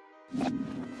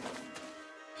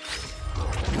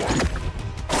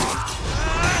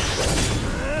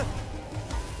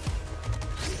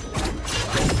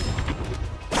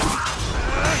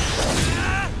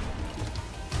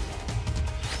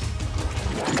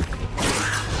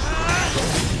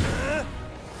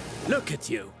 Look at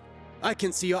you. I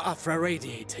can see your Athra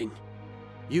radiating.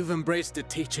 You've embraced the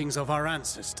teachings of our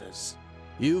ancestors.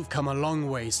 You've come a long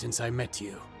way since I met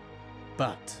you.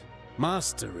 But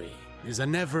mastery is a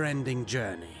never-ending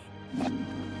journey.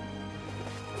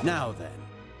 Now then,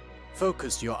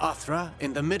 focus your Athra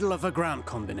in the middle of a ground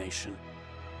combination.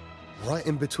 Right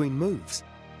in between moves.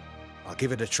 I'll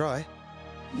give it a try.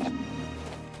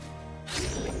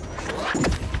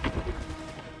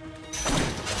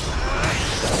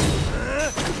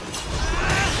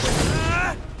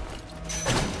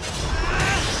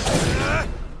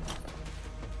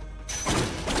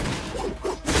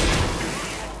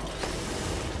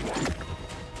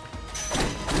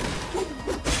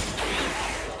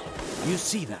 You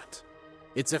see that?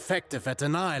 It's effective at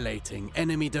annihilating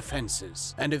enemy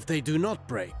defenses, and if they do not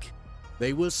break,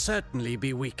 they will certainly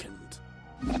be weakened.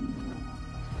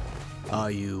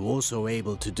 Are you also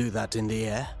able to do that in the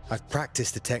air? I've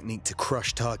practiced the technique to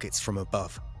crush targets from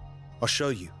above. I'll show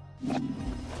you.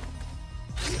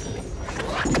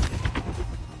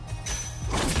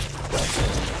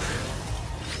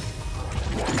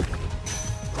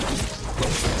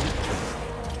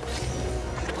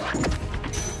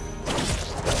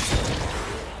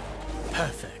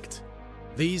 Perfect.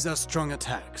 These are strong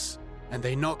attacks, and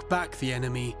they knock back the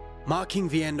enemy, marking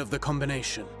the end of the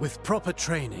combination. With proper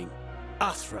training,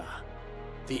 Athra,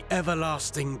 the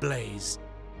everlasting blaze,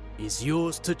 is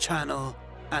yours to channel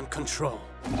and control.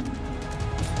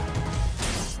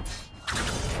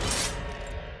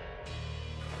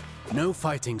 No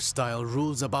fighting style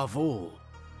rules above all.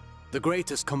 The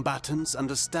greatest combatants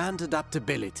understand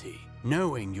adaptability.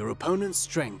 Knowing your opponent's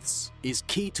strengths is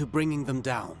key to bringing them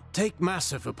down. Take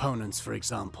massive opponents, for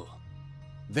example.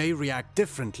 They react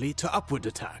differently to upward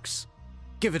attacks.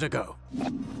 Give it a go.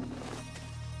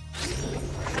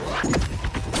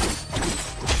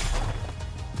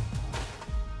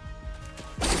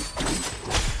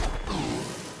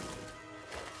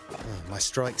 My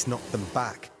strikes knock them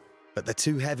back, but they're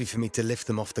too heavy for me to lift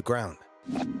them off the ground.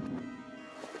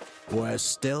 Worse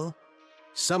still,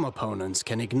 some opponents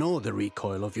can ignore the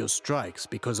recoil of your strikes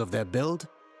because of their build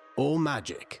or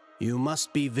magic. You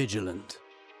must be vigilant,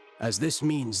 as this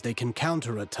means they can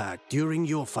counterattack during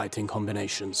your fighting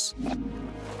combinations.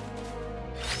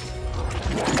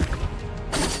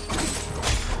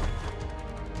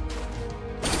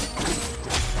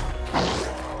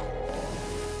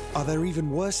 Are there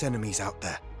even worse enemies out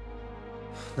there?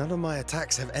 None of my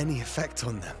attacks have any effect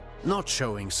on them. Not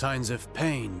showing signs of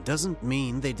pain doesn't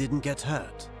mean they didn't get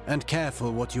hurt. And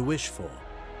careful what you wish for.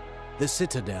 The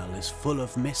Citadel is full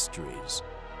of mysteries.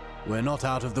 We're not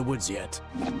out of the woods yet.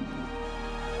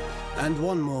 And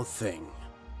one more thing.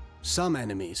 Some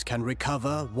enemies can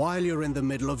recover while you're in the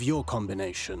middle of your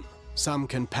combination. Some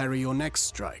can parry your next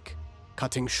strike,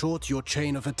 cutting short your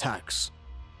chain of attacks.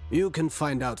 You can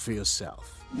find out for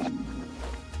yourself.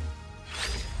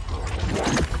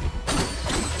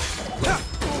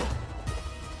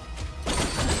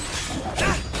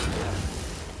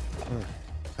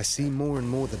 I see more and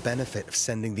more the benefit of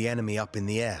sending the enemy up in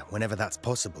the air whenever that's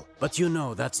possible. But you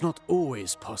know that's not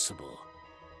always possible.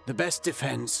 The best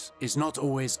defense is not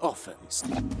always offense.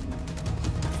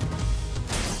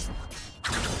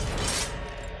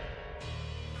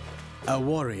 A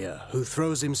warrior who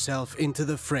throws himself into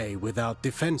the fray without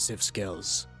defensive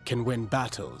skills can win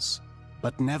battles,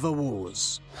 but never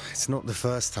wars. It's not the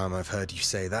first time I've heard you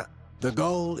say that. The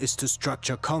goal is to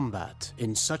structure combat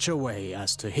in such a way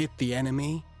as to hit the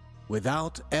enemy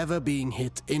without ever being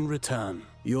hit in return.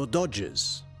 Your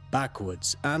dodges,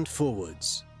 backwards and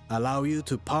forwards, allow you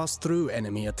to pass through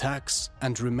enemy attacks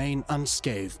and remain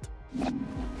unscathed.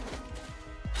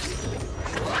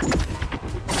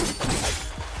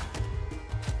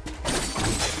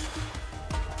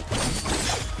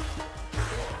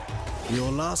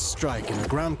 Your last strike in a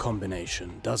ground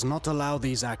combination does not allow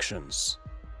these actions.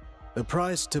 The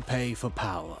price to pay for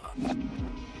power.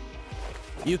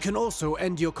 You can also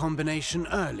end your combination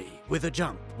early with a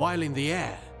jump. While in the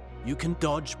air, you can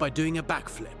dodge by doing a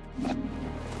backflip.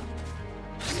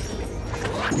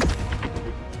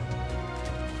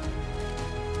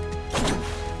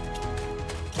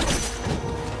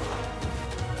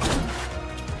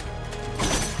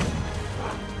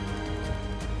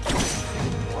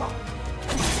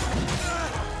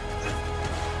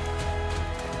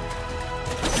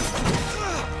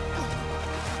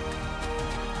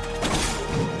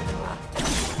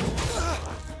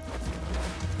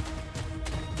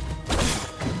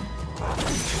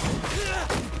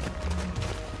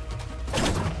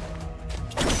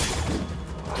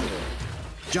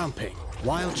 Jumping,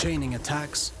 while chaining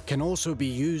attacks, can also be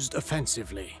used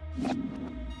offensively.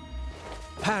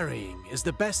 Parrying is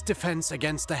the best defense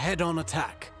against a head-on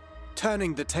attack,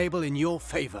 turning the table in your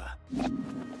favor.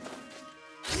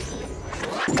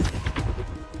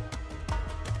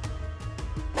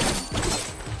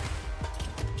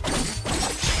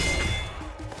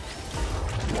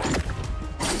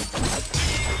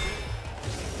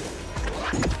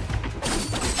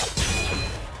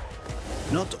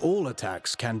 Not all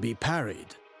attacks can be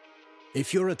parried.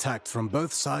 If you're attacked from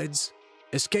both sides,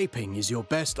 escaping is your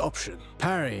best option.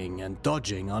 Parrying and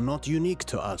dodging are not unique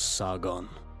to us, Sargon.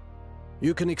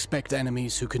 You can expect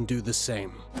enemies who can do the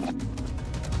same.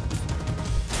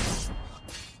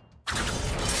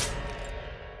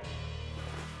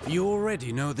 You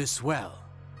already know this well,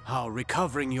 how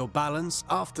recovering your balance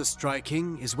after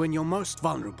striking is when you're most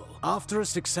vulnerable. After a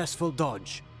successful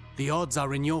dodge, the odds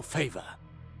are in your favor.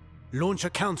 Launch a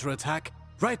counterattack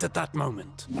right at that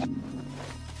moment.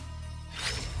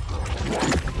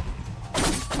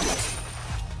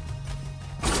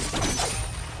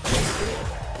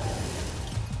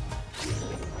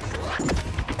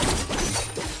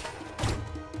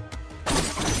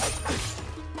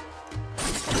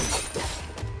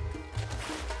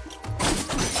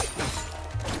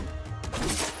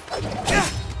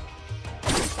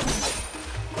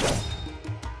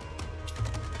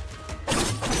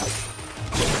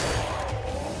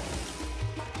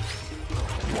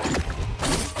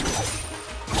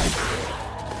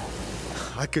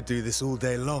 I could do this all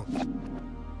day long.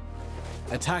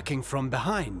 Attacking from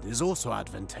behind is also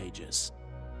advantageous,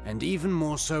 and even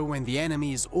more so when the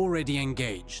enemy is already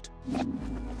engaged.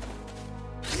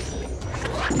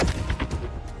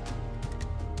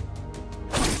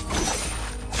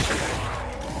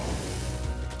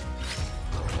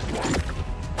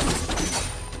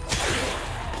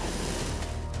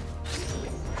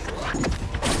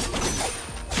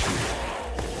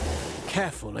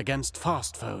 Careful against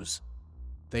fast foes.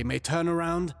 They may turn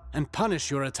around and punish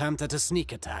your attempt at a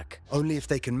sneak attack. Only if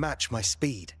they can match my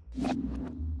speed.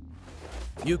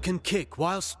 You can kick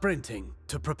while sprinting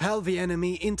to propel the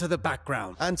enemy into the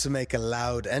background. And to make a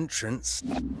loud entrance.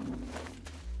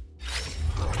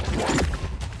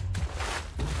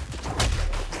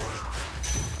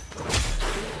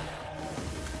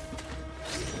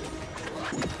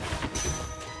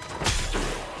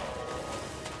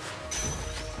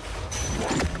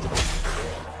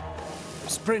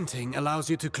 Sprinting allows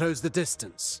you to close the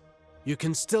distance. You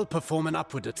can still perform an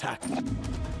upward attack.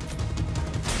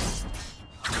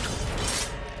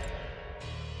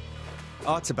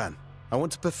 Artaban, I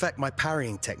want to perfect my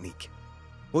parrying technique.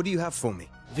 What do you have for me?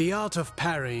 The art of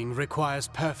parrying requires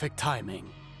perfect timing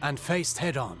and faced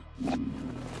head-on.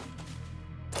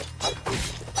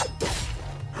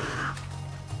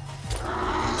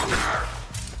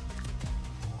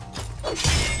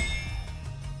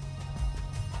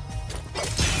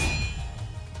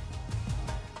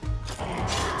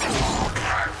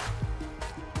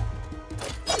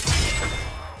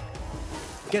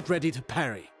 Get ready to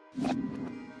parry.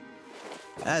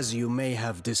 As you may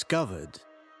have discovered,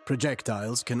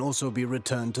 projectiles can also be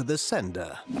returned to the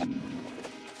sender.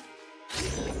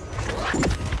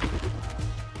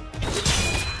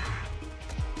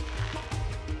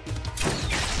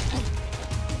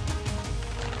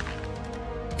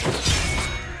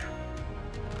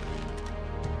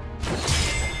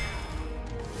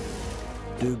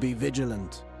 Do be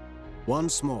vigilant.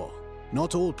 Once more,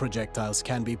 not all projectiles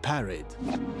can be parried.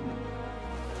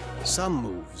 Some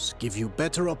moves give you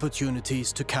better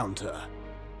opportunities to counter.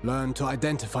 Learn to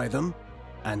identify them,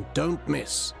 and don't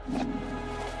miss.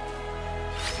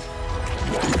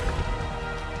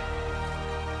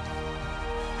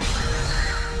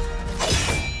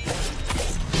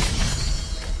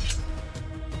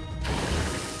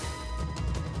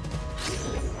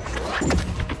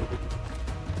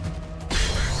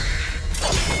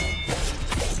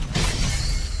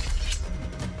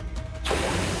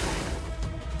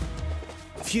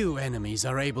 Few enemies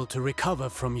are able to recover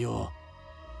from your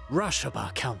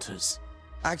Rushabar counters.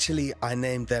 Actually, I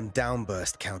named them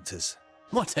downburst counters.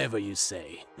 Whatever you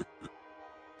say.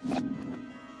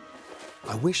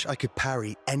 I wish I could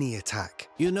parry any attack.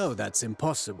 You know that's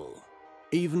impossible.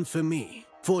 Even for me.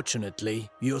 Fortunately,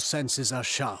 your senses are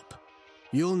sharp.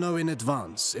 You'll know in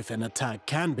advance if an attack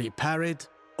can be parried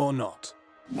or not.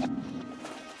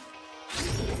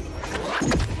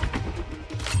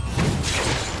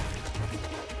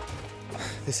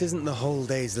 This isn't the whole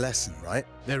day's lesson, right?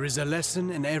 There is a lesson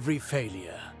in every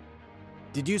failure.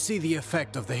 Did you see the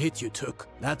effect of the hit you took?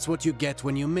 That's what you get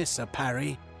when you miss a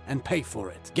parry and pay for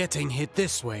it. Getting hit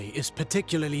this way is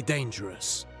particularly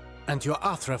dangerous, and your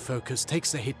Athra focus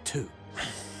takes a hit too.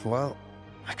 Well,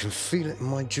 I can feel it in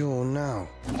my jaw now.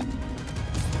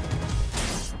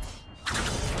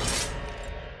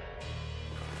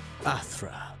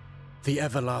 Athra, the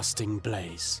everlasting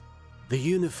blaze, the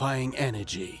unifying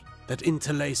energy that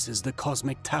interlaces the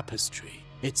cosmic tapestry.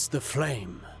 It's the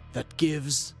flame that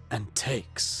gives and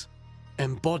takes,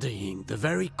 embodying the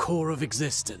core core of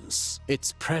existence.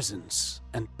 Its presence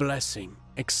and blessing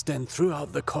extend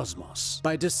throughout the cosmos.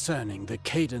 By discerning the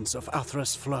cadence of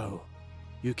Athra's flow,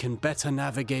 you can better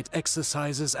navigate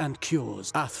exercises and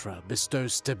cures. Athra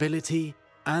bestows stability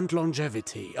and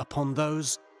longevity upon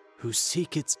those who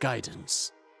seek its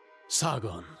guidance.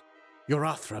 Sargon, your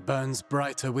Athra burns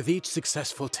brighter with each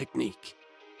successful technique,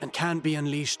 and can be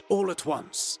unleashed all at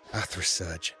once. Athra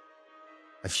Surge.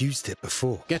 I've used it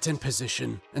before. Get in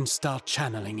position and start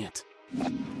channeling it.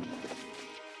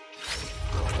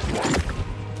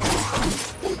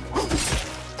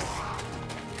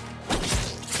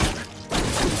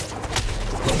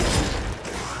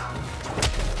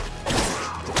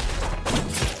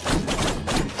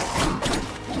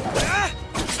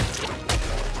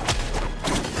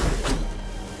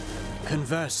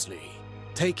 Conversely,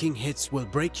 taking hits will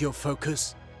break your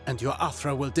focus and your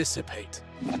Athra will dissipate.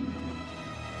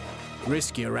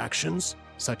 Riskier actions,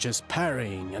 such as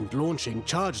parrying and launching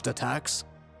charged attacks,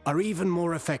 are even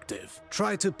more effective.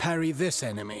 Try to parry this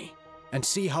enemy, and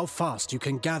see how fast you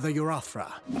can gather your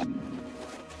Athra.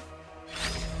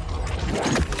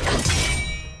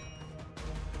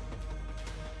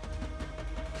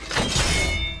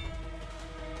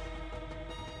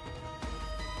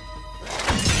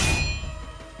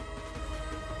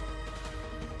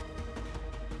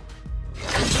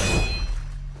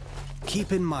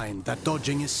 Keep in mind that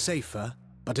dodging is safer,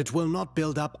 but it will not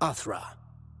build up Athra.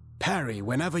 Parry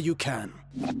whenever you can.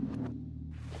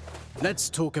 Let's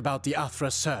talk about the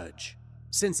Athra Surge.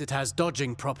 Since it has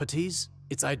dodging properties,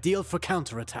 it's ideal for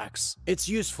counterattacks. It's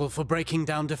useful for breaking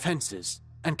down defenses,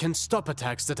 and can stop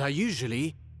attacks that are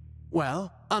usually,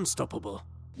 well, unstoppable.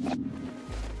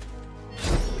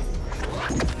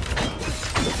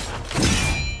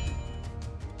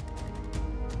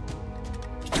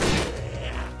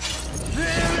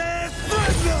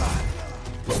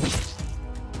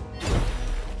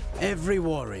 Every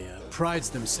warrior prides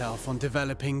themselves on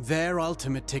developing their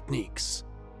ultimate techniques,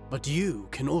 but you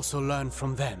can also learn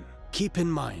from them. Keep in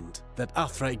mind that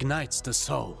Athra ignites the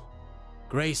soul,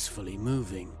 gracefully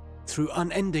moving through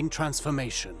unending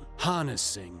transformation.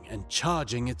 Harnessing and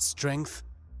charging its strength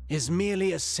is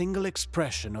merely a single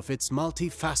expression of its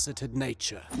multifaceted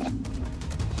nature.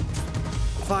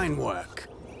 Fine work.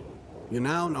 You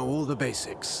now know all the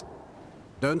basics.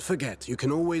 Don't forget, you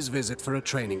can always visit for a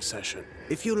training session.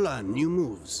 If you learn new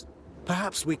moves,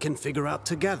 perhaps we can figure out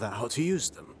together how to use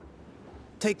them.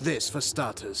 Take this for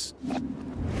starters.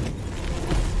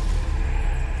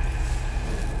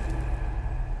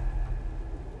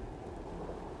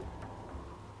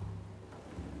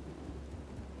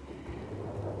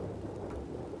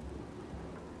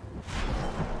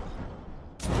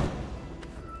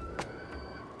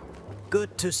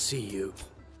 Good to see you.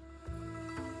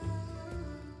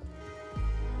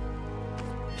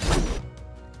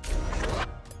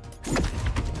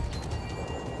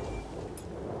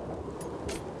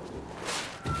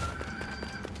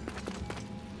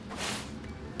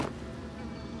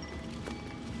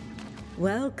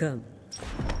 Welcome.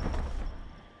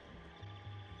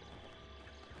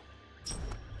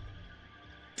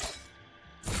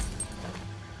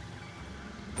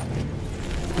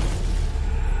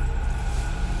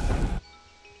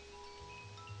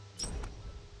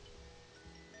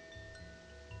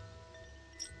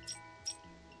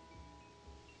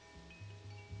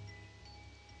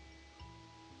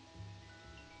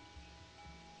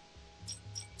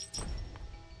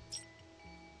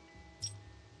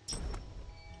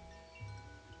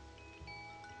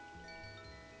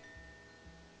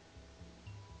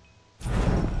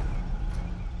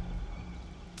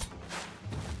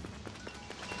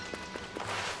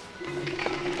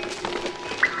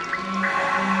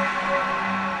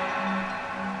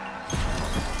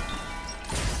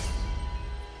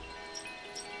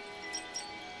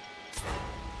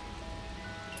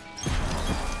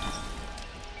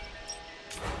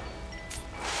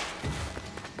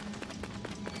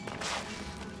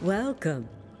 Welcome.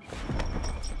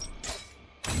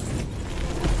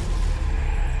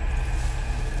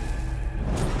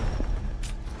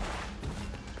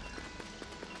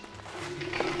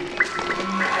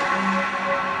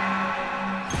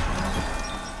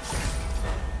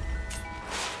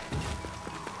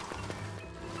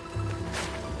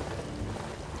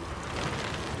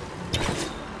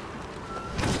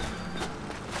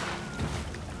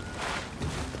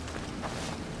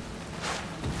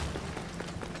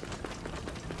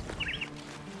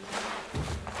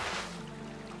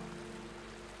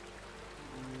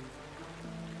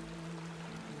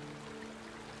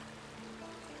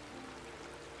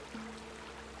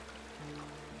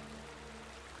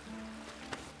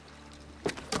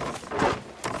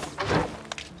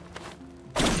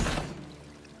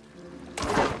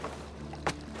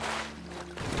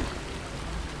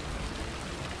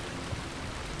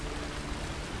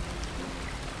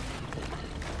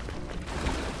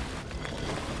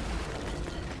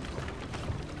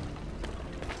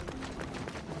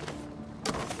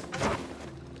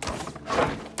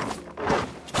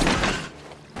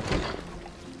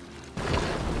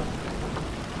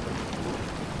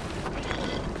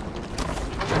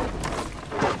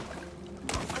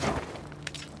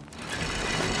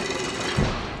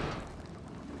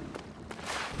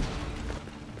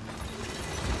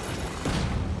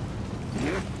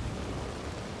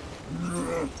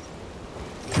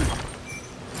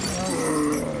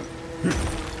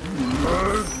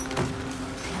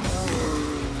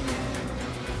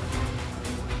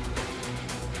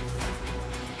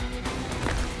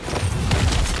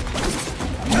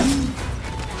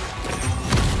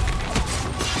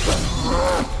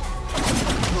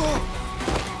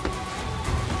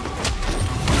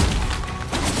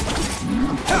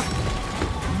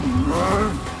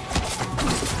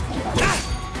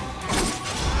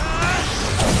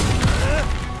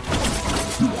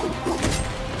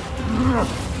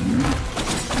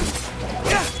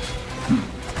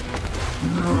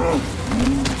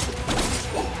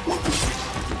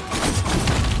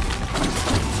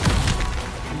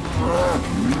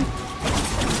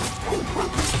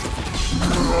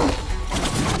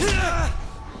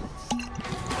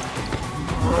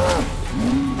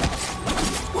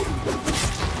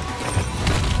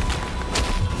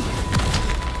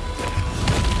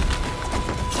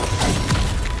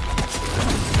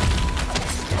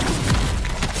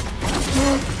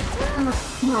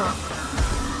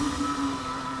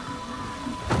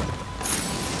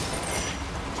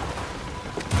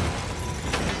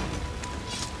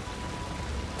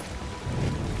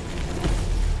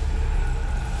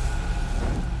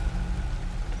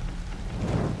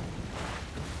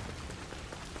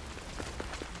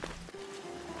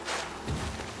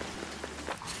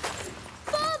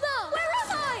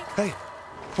 Hey,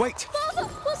 wait! Father,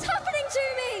 what's happening to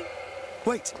me?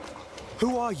 Wait!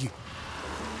 Who are you?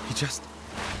 You just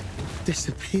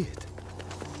disappeared.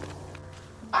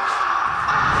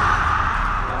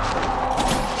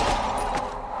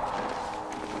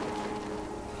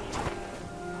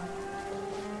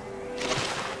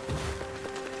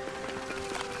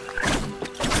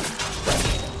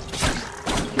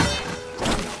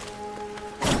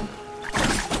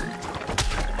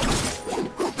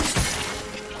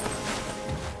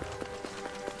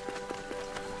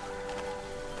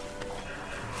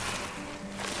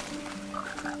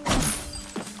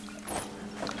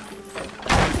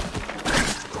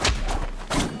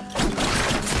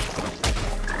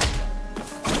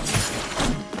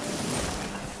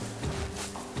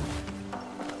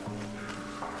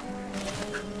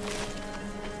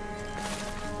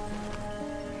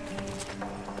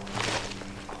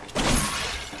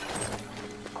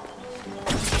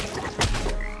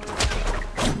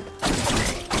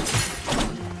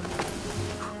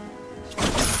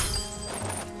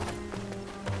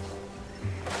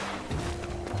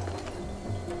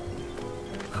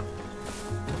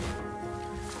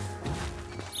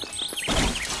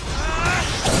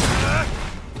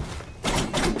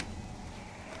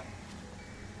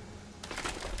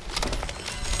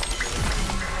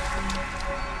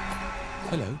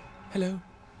 Hello, hello.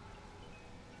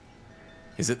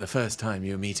 Is it the first time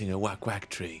you're meeting a whack-whack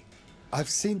tree? I've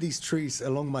seen these trees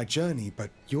along my journey, but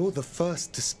you're the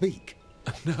first to speak.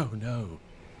 No.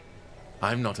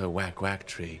 I'm not a whack-whack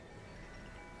tree.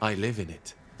 I live in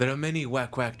it. There are many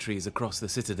whack-whack trees across the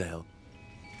Citadel.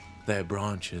 Their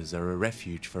branches are a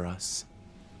refuge for us,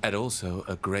 and also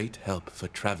a great help for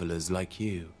travelers like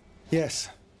you. Yes,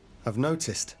 I've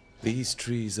noticed. These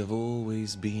trees have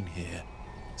always been here,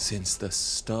 since the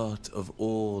start of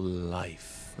all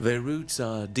life. Their roots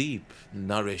are deep,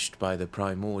 nourished by the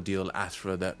primordial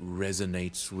athra that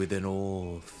resonates within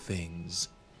all things.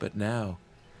 But now,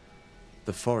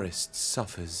 the forest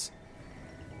suffers.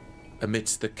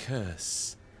 Amidst the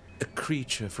curse, a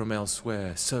creature from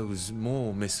elsewhere sows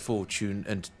more misfortune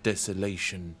and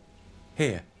desolation.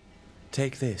 Here,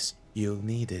 take this. You'll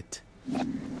need it.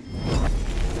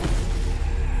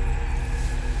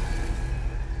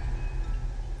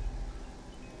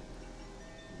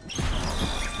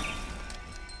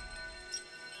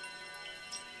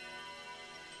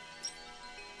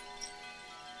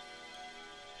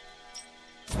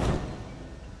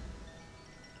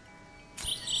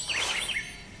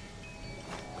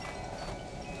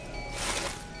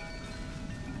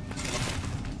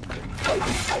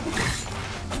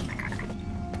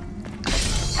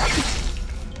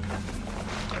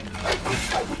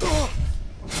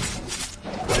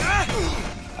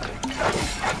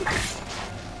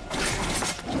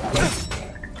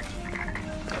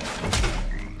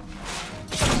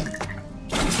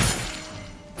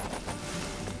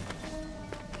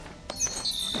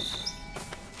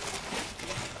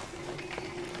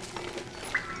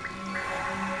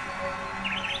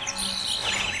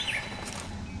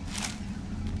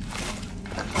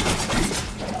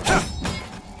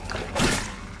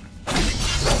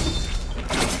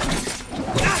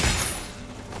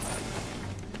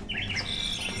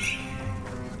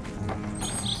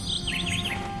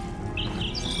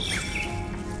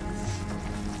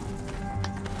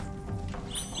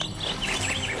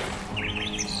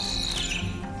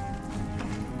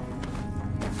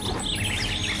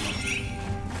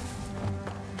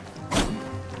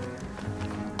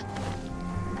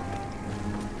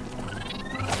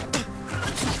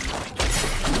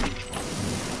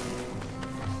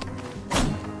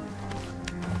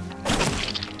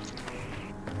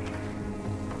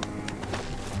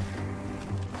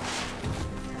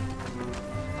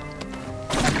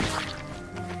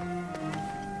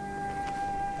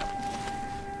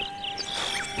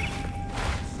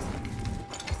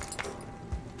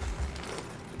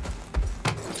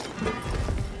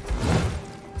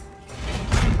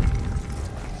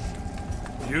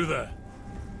 You there?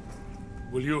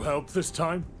 Will you help this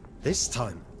time? This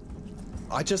time?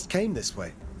 I just came this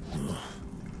way.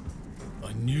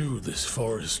 I knew this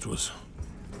forest was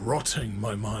rotting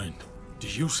my mind. Do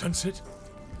you sense it?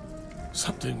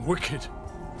 Something wicked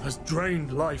has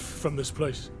drained life from this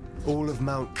place. All of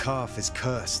Mount Qaf is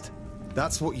cursed.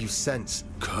 That's what you sense.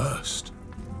 Cursed?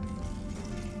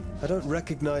 I don't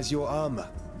recognize your armor.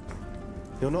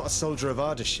 You're not a soldier of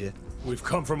Ardashir. We've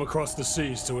come from across the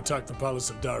seas to attack the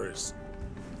palace of Darius.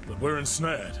 But we're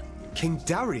ensnared. King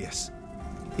Darius?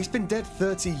 He's been dead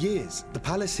 30 years. The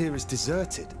palace here is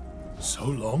deserted. So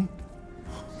long?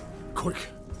 Quick,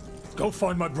 go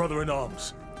find my brother in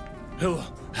arms. He'll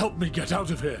help me get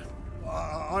out of here.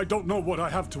 I don't know what I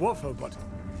have to offer, but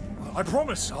I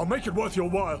promise I'll make it worth your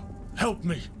while. Help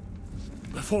me,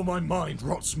 before my mind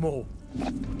rots more.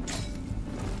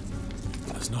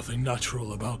 There's nothing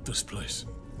natural about this place.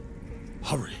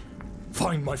 Hurry,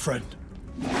 find my friend.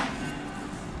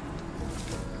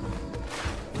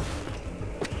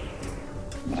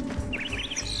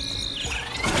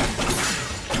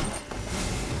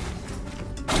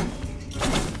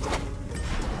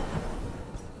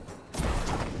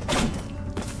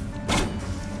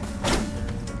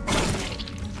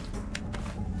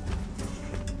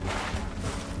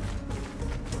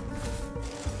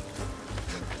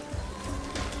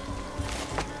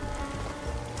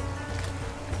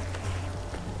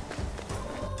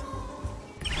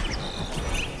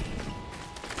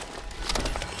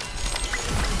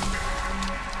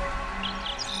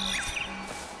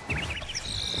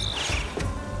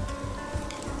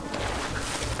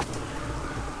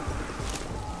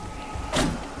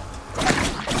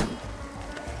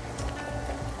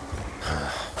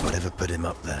 Whatever put him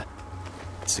up there?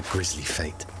 It's a grisly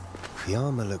fate. The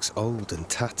armor looks old and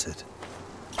tattered.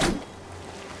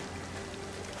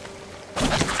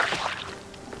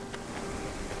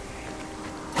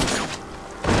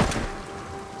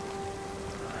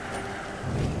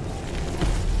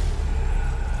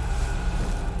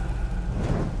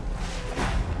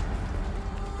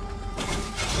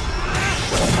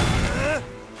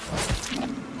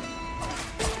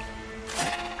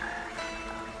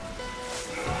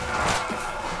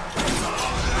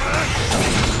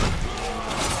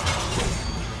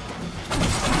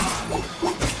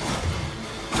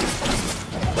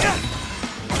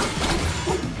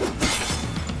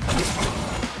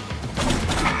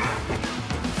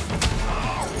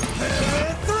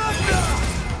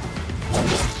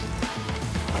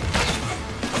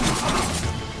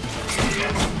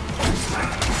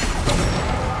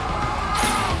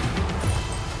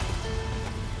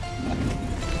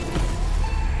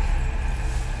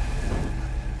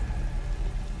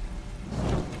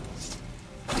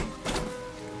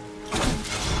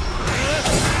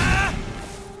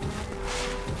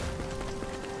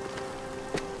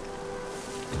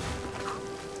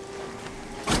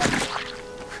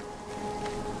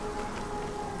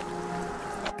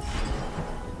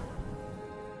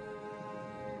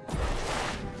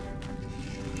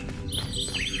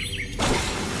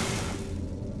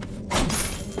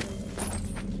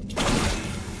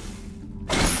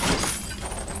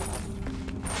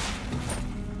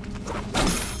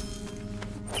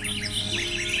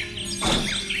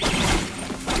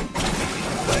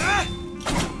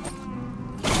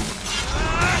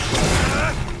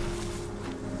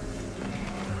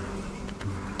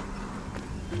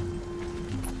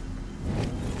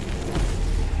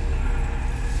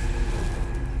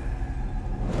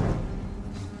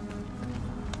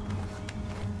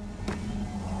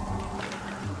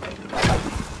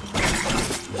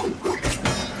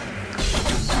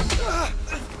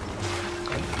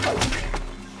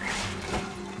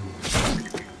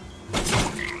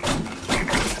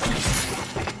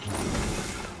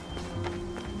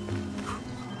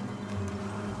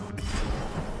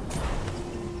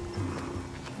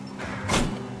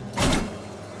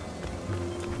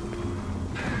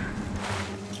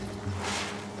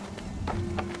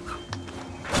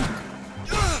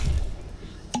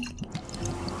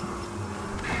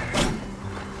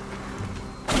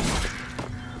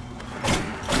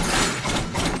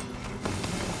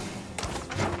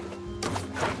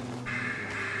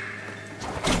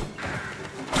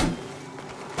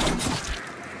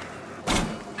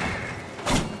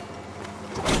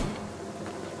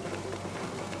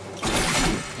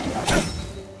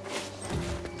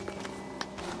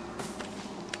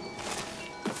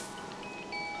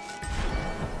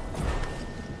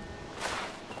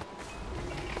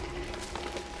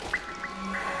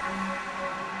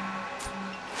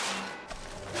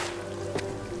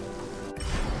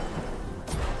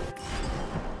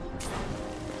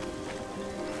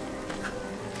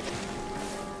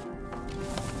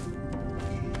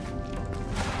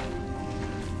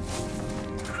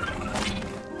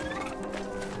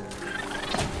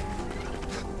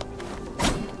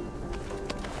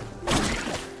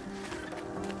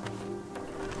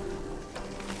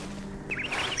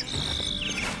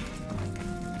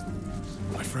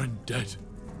 dead.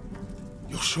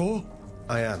 You're sure?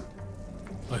 I am.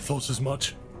 I thought as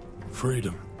much.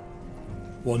 Freedom.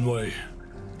 One way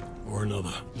or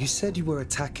another. You said you were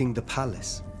attacking the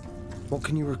palace. What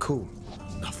can you recall?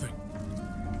 Nothing.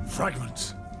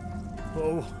 Fragments.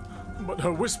 Oh, but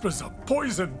her whispers are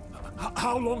poison.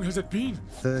 How long has it been?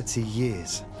 30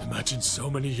 years. Imagine so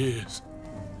many years.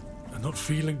 And not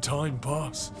feeling time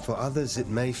pass. For others, it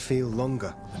may feel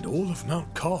longer. And all of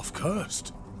Mount Qaf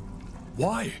cursed.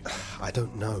 Why? I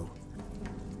don't know.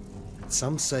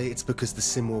 Some say it's because the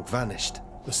Simorg vanished.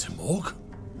 The Simorg?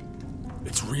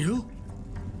 It's real?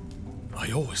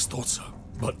 I always thought so,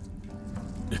 but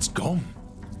it's gone.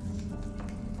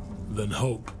 Then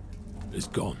hope is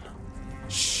gone.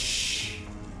 Shh.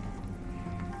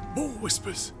 More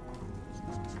whispers.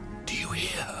 Do you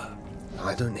hear her?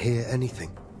 I don't hear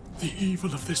anything. The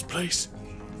evil of this place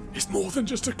is more than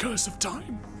just a curse of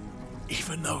time.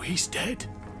 Even though he's dead,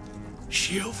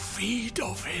 she'll feed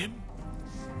off him.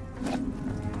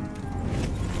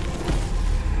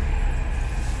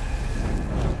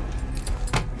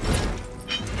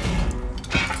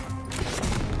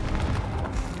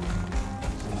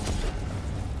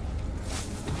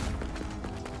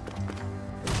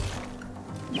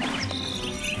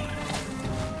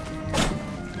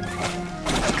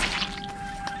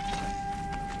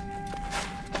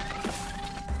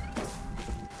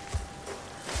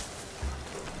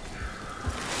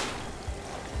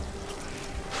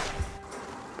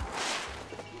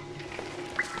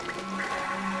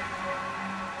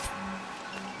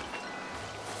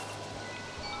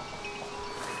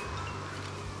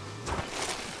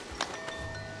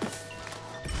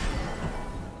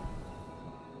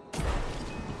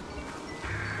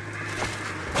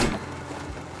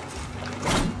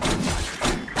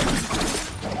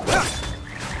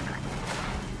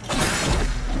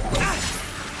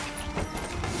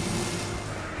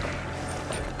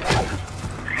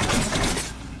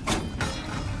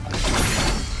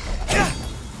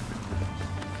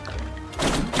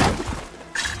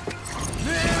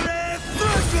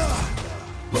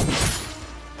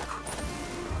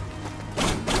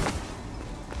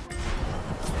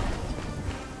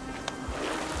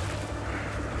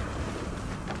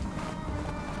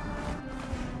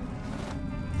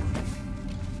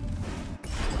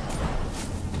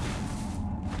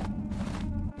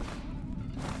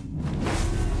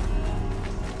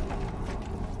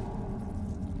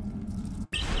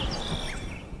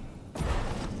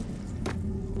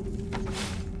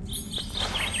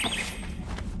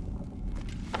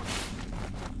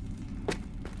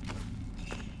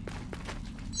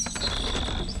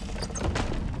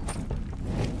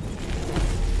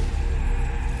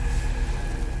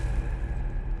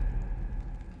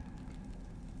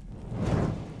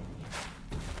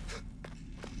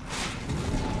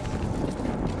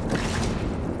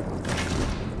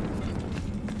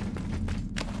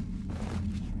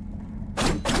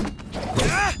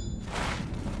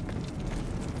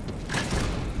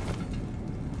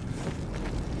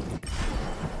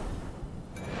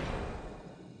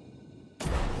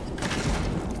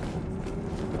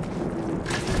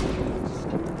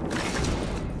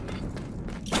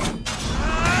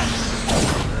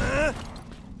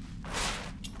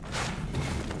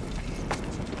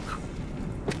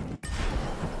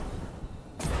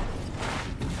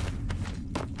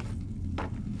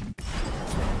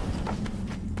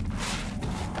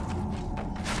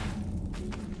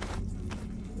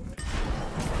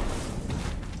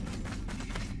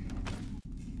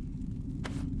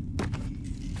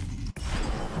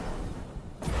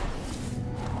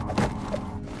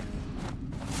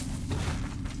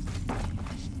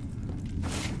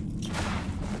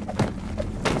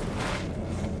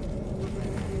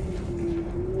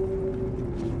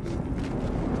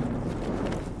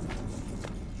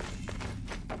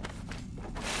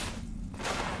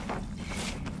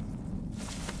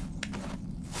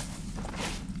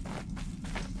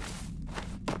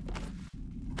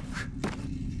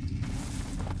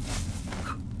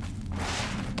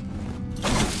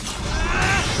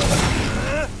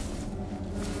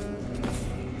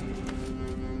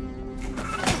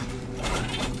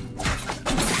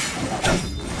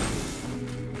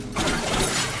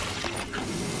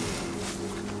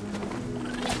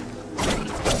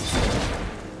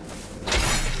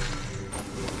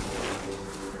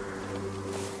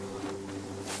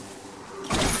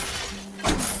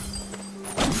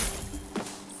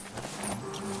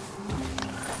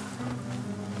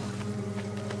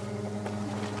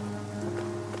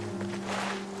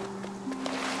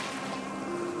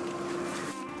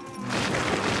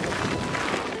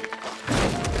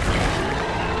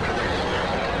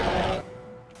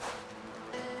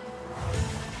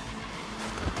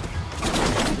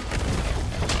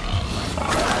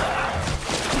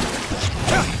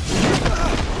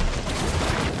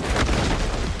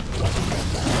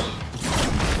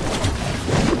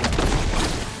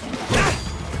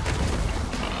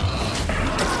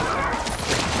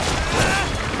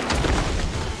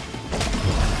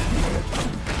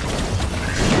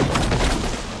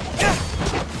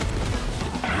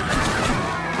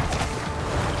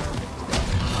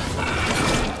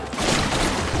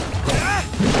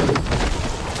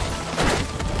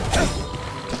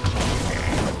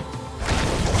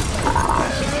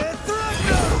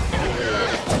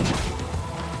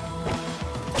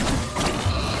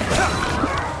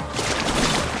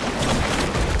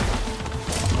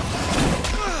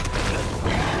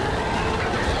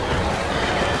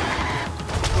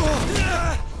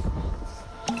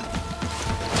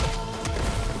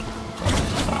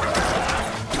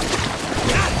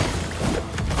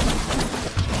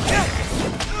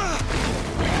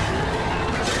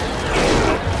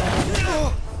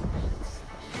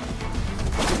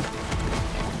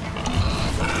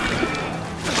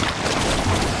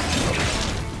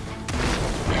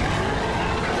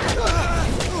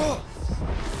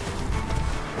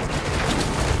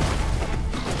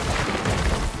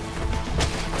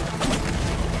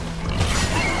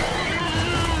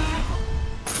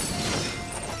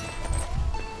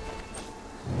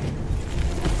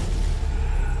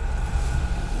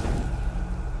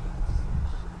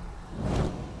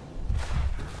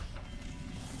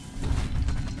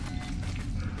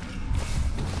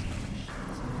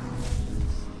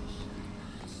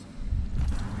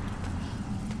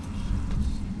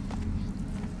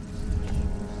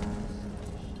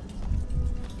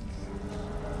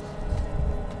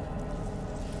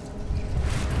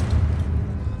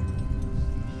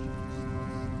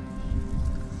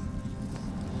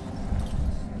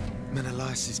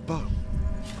 Menelaus' bow.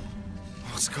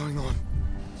 What's going on?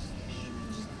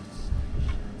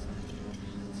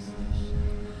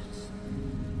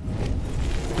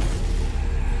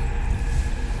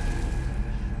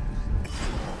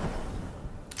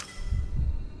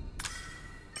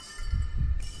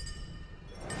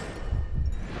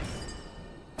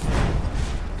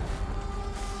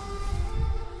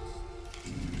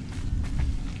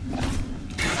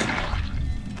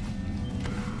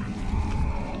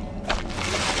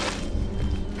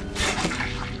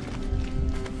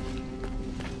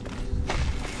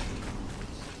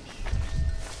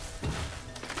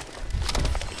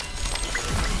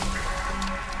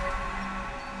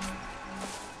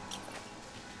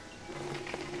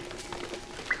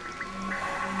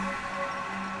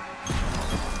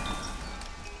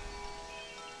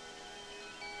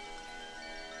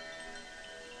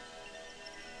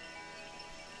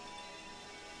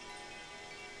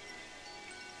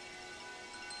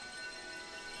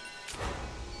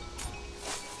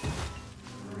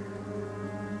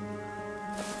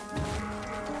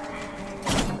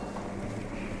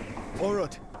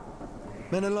 Orod,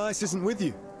 Menelaus isn't with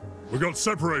you. We got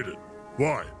separated.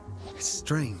 Why? It's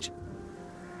strange.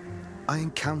 I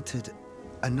encountered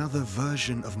another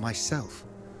version of myself.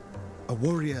 A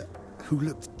warrior who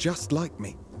looked just like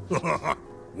me.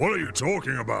 What are you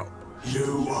talking about?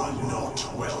 You are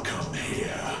not welcome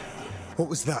here. What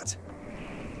was that?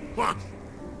 What?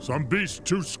 Some beast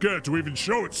too scared to even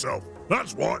show itself.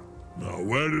 That's what. Now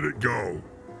where did it go?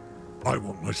 I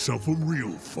want myself a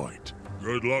real fight.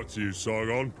 Good luck to you,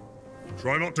 Sargon.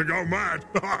 Try not to go mad.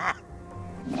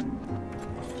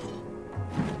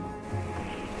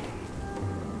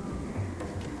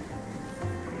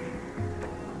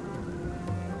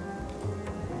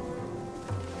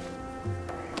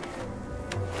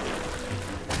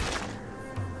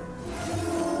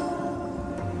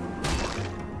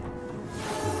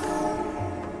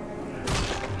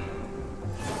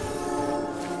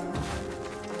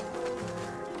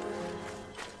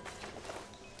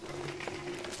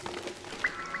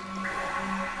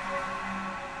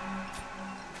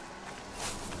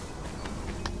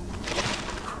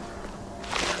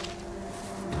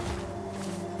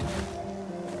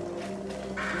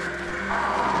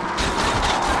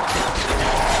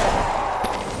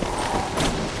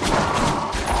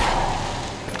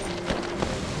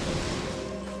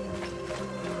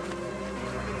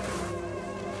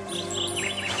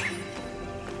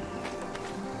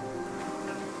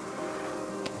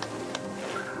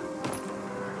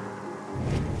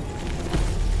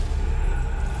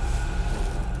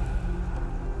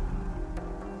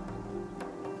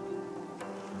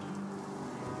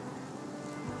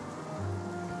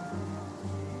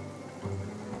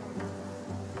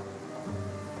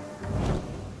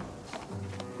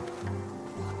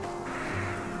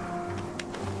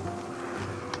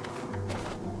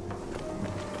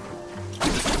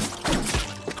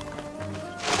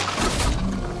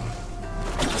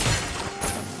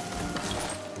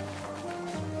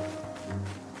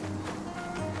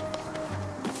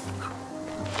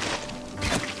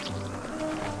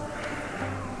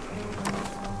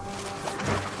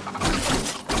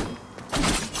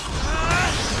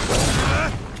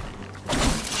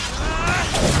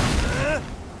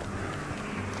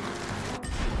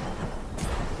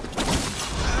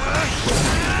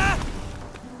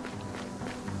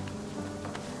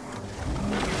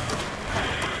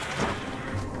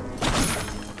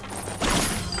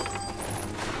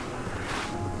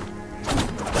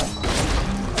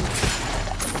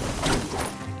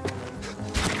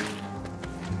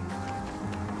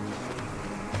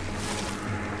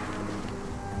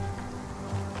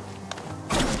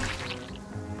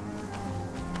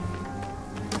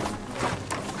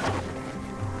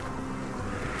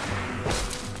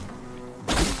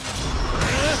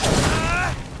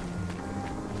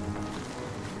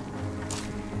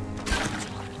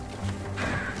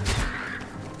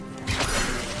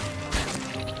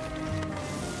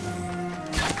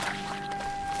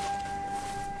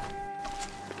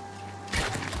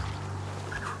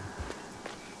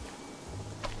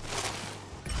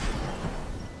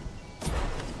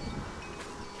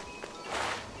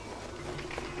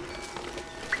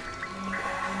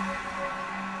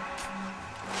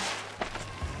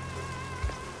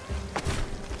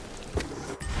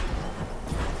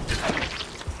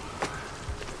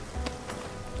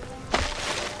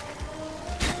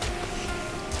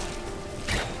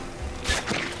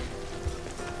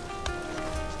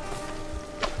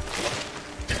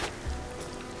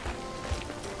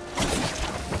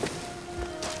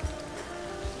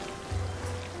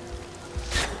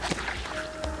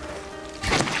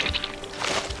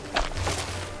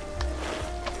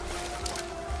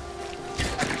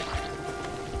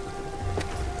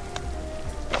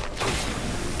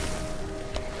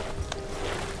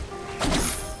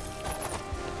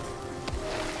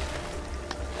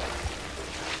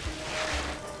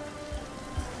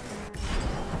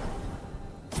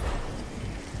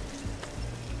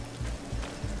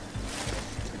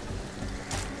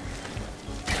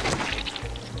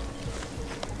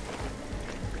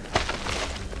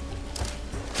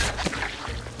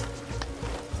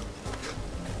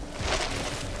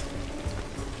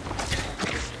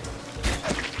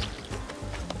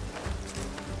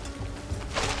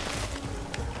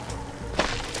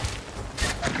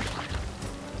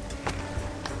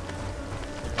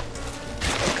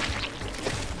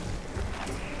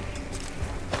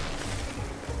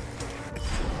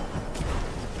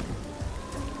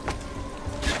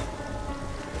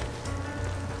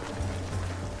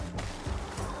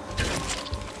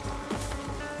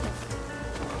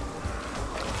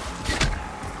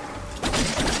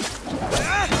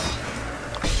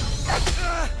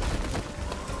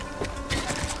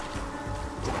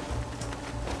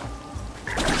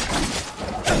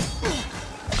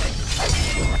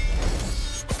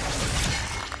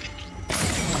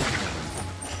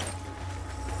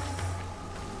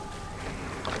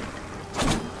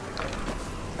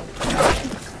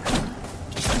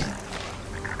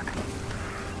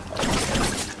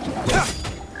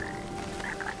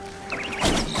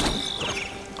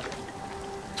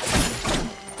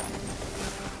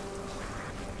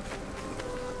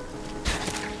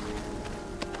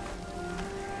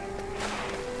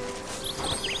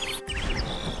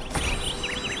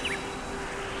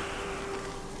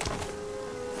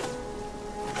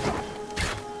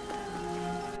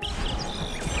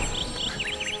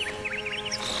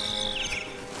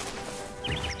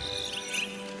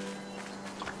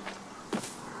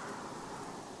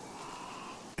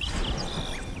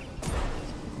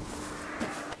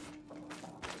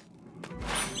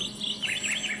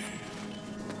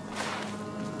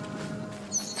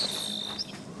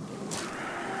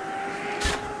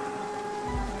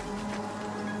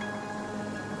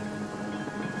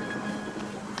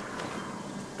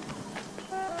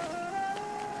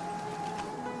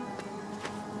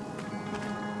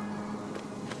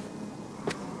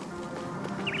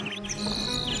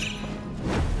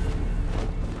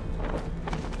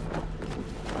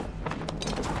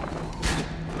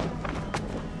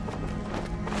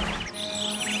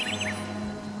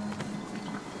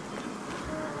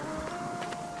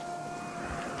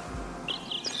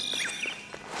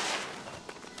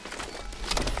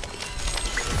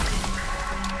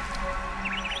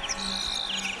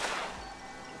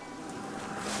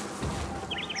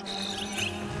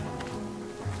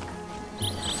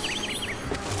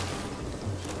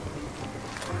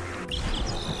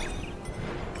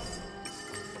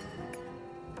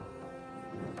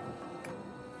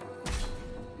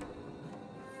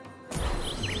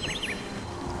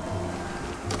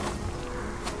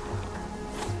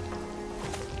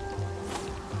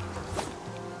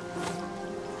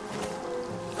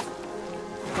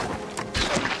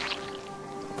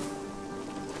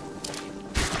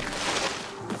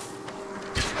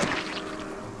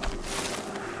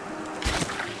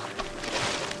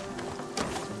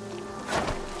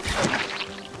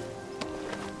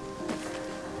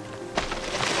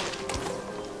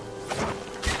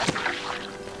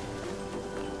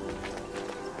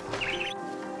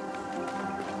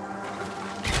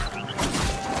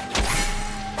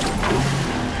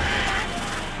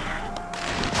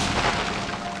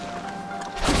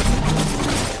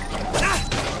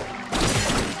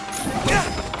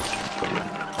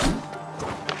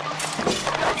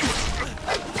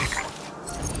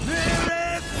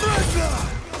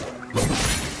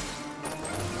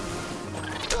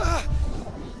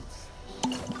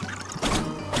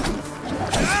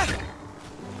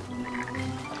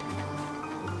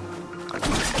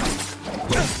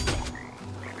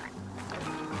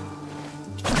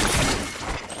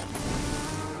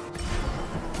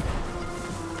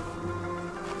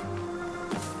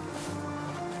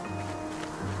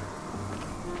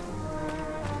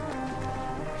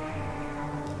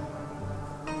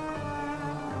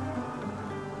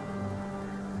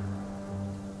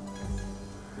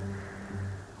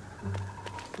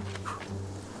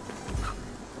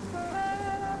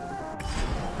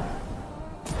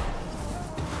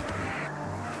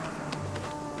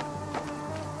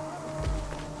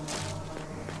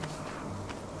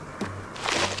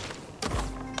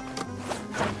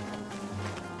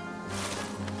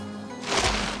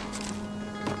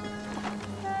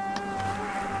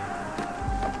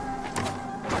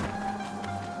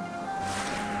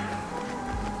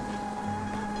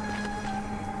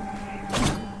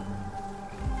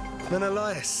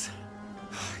 Menelaus,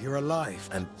 you're alive.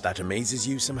 And that amazes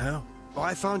you somehow?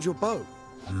 I found your bow.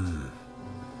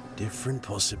 Different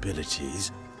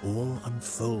possibilities, all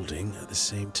unfolding at the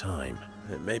same time.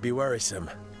 It may be worrisome,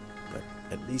 but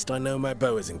at least I know my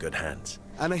bow is in good hands.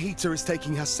 Anahita is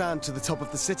taking Hassan to the top of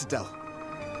the citadel.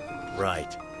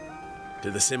 Right.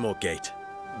 To the Simorgh Gate.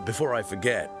 Before I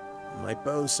forget, my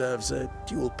bow serves a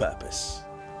dual purpose.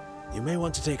 You may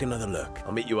want to take another look.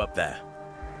 I'll meet you up there.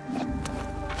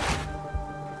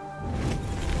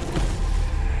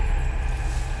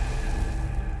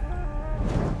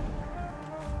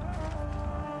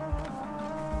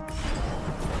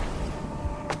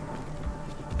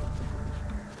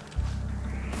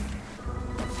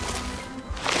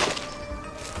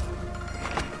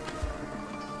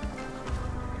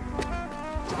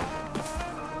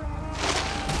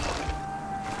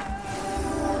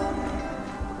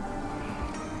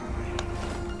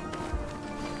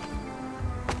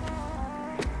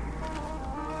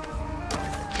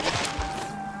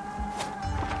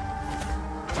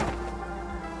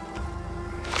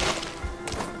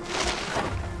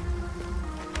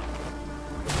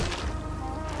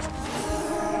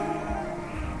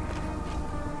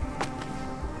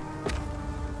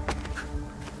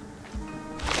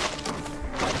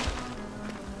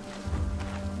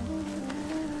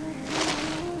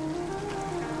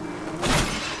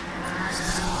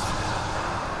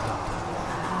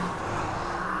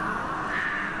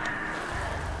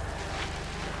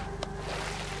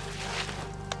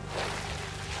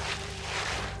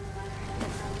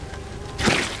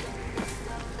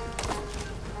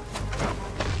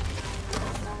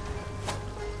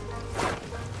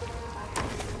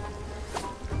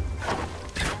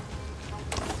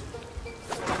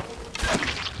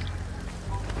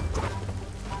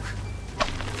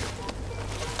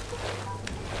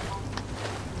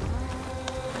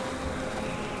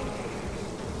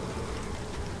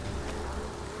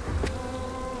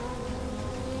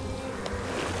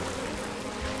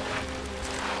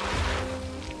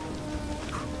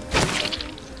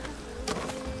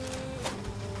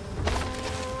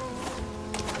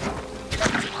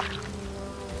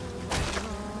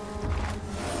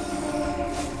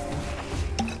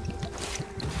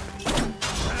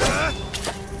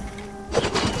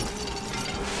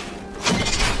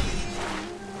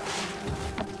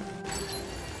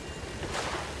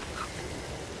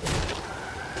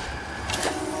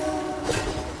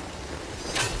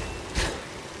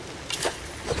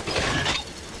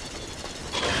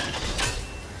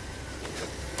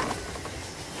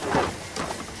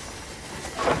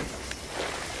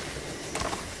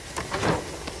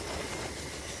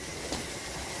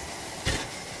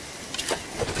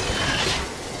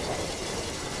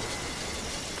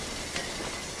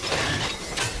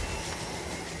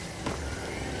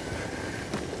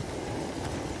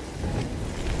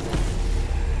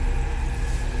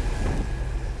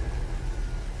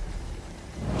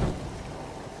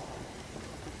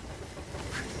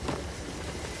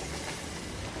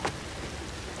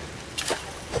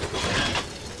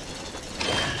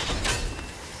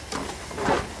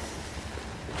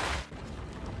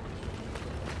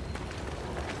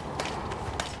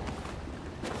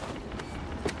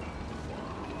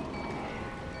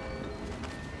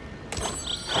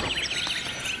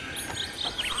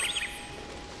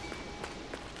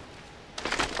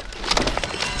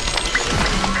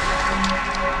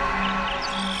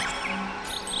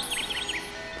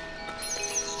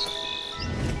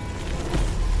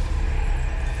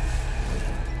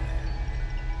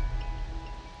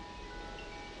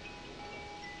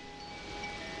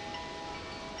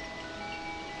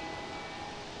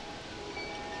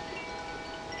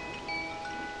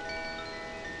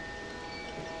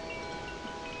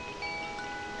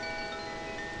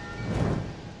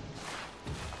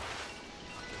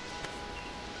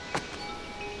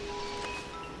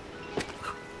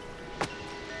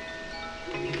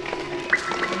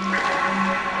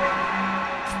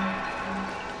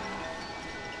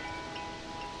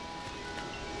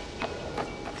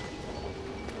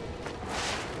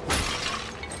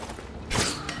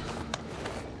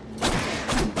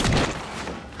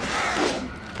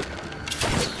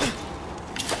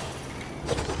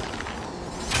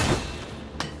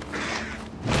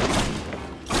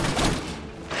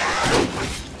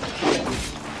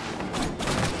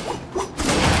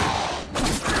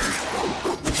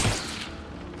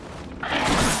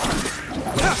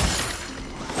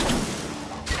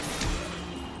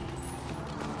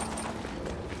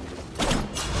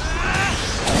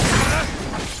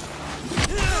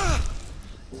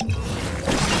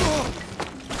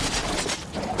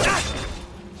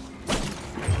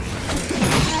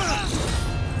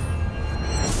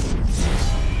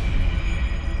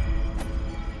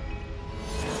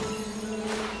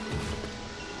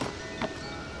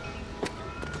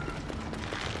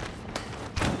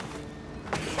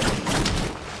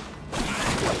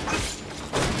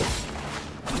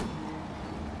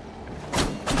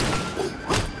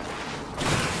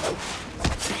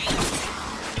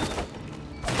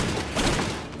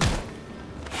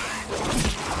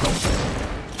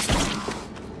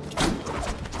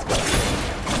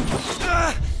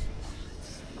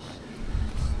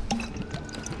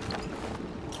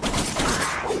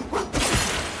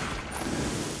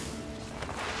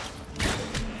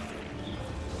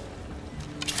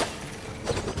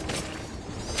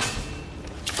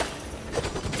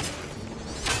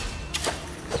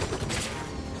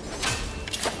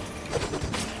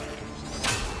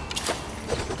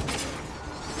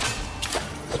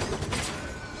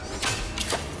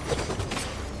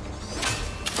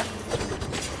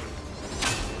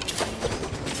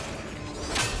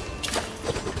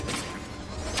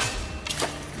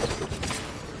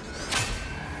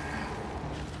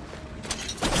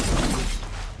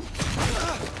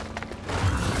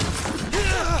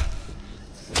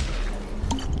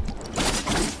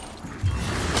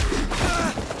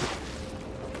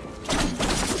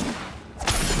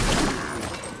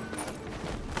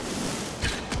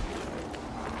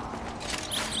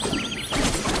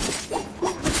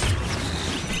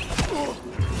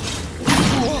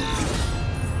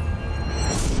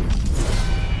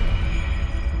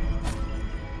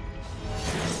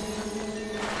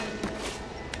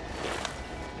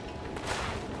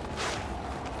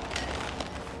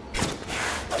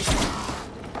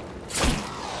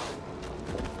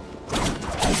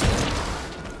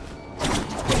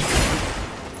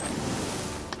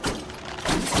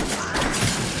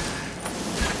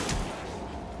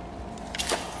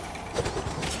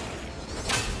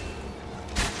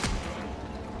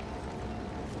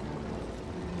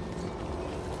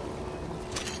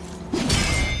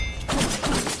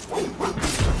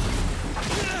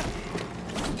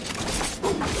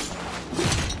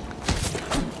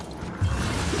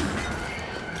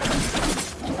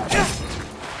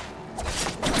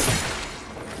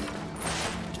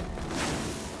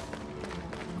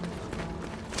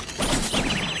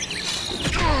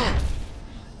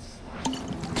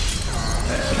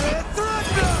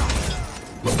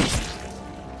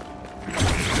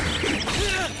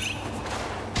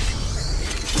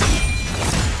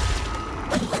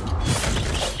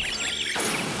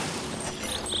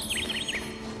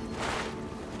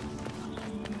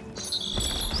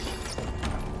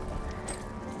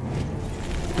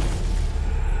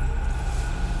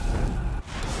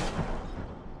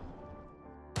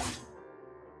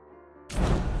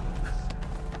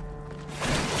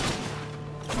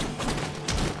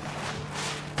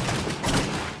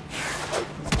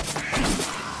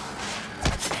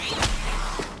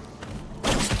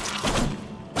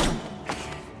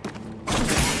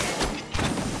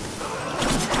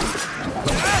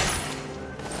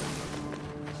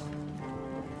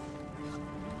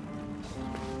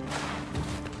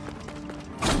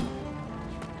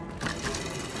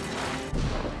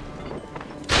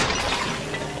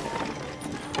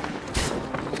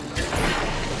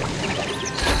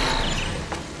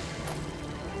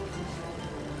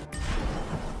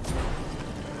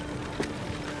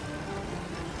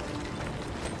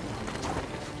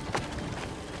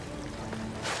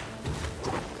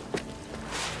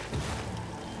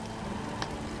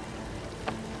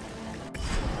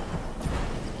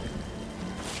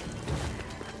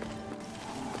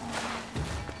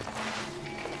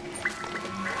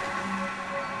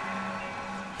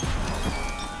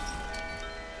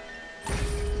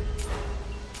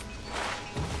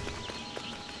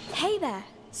 Hey there,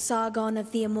 Sargon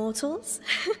of the Immortals.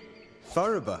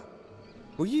 Faruba,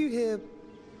 were you here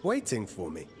waiting for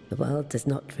me? The world does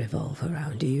not revolve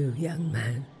around you, young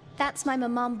man. That's my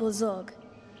Maman Bozorg.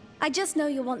 I just know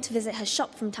you'll want to visit her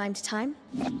shop from time to time.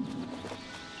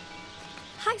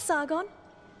 Hi, Sargon.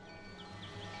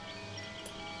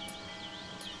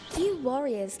 You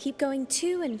warriors keep going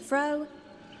to and fro.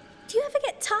 Do you ever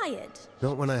get tired?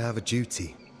 Not when I have a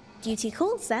duty. Duty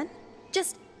calls, then.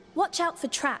 Just watch out for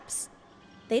traps.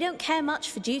 They don't care much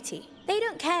for duty. They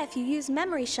don't care if you use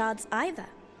memory shards either.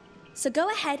 So go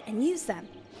ahead and use them.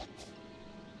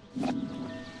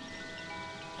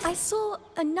 I saw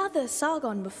another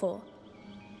Sargon before.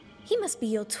 He must be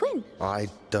your twin. I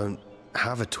don't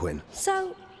have a twin.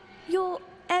 So, you're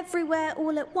everywhere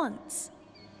all at once?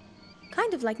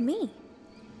 Kind of like me.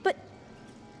 But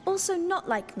also not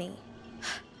like me.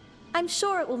 I'm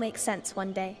sure it will make sense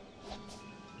one day.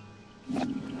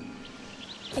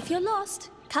 If you're lost,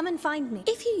 come and find me.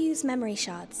 If you use memory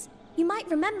shards, you might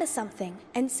remember something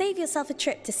and save yourself a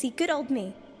trip to see good old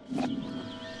me.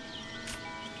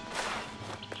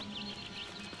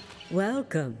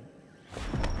 Welcome.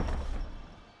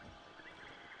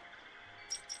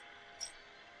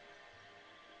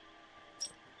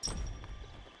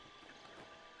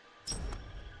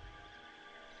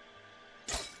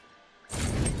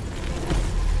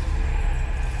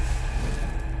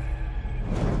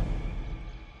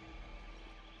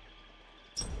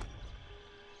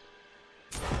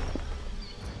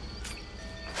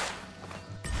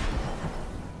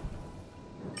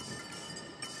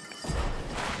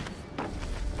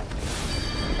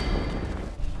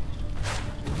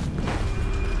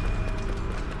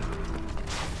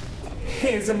 He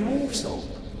is a mortal.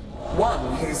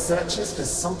 One who searches for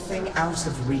something out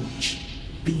of reach,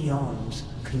 beyond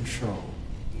control.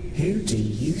 Who do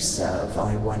you serve,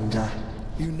 I wonder?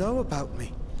 You know about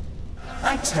me.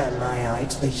 I turn my eye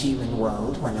to the human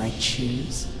world when I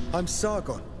choose. I'm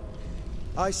Sargon.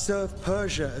 I serve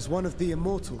Persia as one of the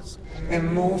Immortals.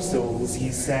 Immortals,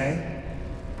 you say?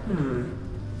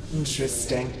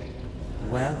 Interesting.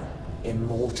 Well,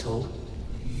 immortal.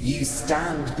 You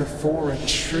stand before a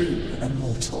true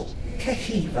immortal.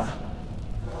 Kahiva.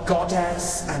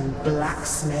 Goddess and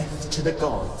blacksmith to the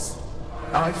gods.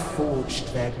 I've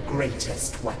forged their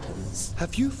greatest weapons.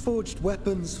 Have you forged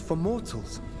weapons for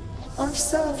mortals? I've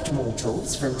served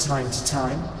mortals from time to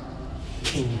time.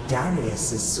 King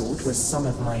Darius's sword was some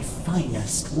of my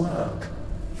finest work.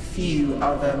 Few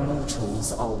other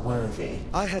mortals are worthy.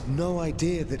 I had no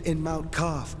idea that in Mount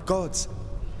Qaf, gods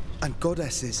and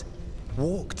goddesses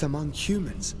walked among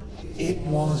humans. It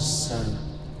was so.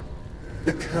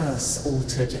 The curse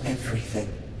altered everything.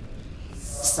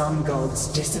 Some gods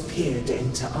disappeared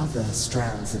into other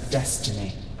strands of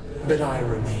destiny, but I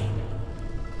remain.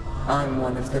 I'm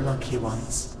one of the lucky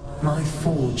ones. My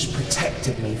forge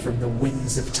protected me from the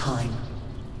winds of time.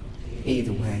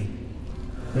 Either way,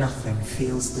 nothing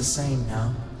feels the same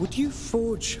now. Would you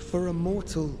forge for a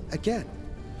mortal again?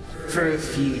 For a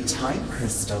few time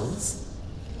crystals,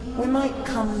 we might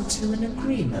come to an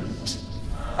agreement.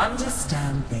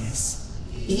 Understand this.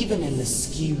 Even in the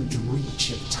skewed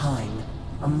reach of time,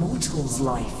 a mortal's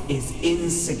life is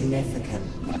insignificant.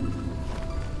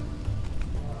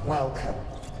 Welcome.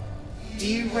 Do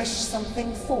you wish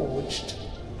something forged?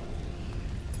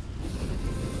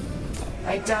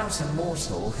 I doubt a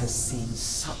mortal has seen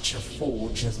such a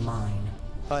forge as mine.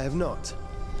 I have not.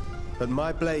 But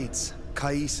my blades,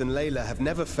 Kais and Layla, have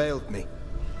never failed me.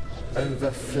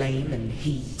 Over flame and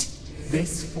heat,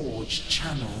 this forge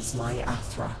channels my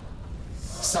Athra.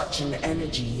 Such an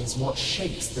energy is what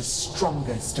shapes the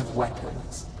strongest of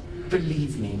weapons.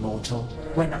 Believe me, mortal,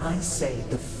 when I say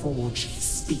the forge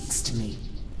speaks to me.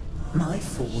 My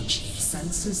forge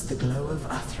senses the glow of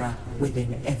Athra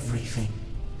within everything.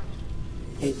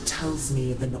 It tells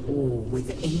me of an ore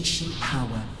with ancient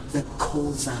power that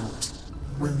calls out.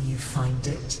 Will you find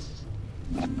it?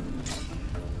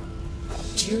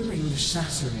 During the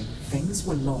shattering, things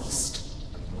were lost,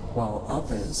 while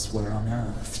others were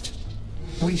unearthed.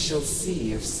 We shall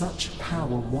see if such power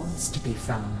wants to be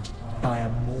found by a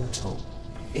mortal.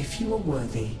 If you are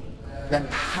worthy, then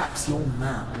perhaps your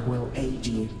map will aid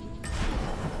you.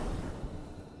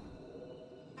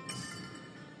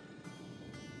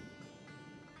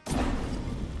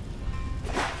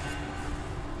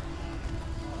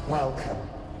 Welcome.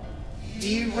 Do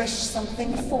you wish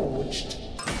something forged?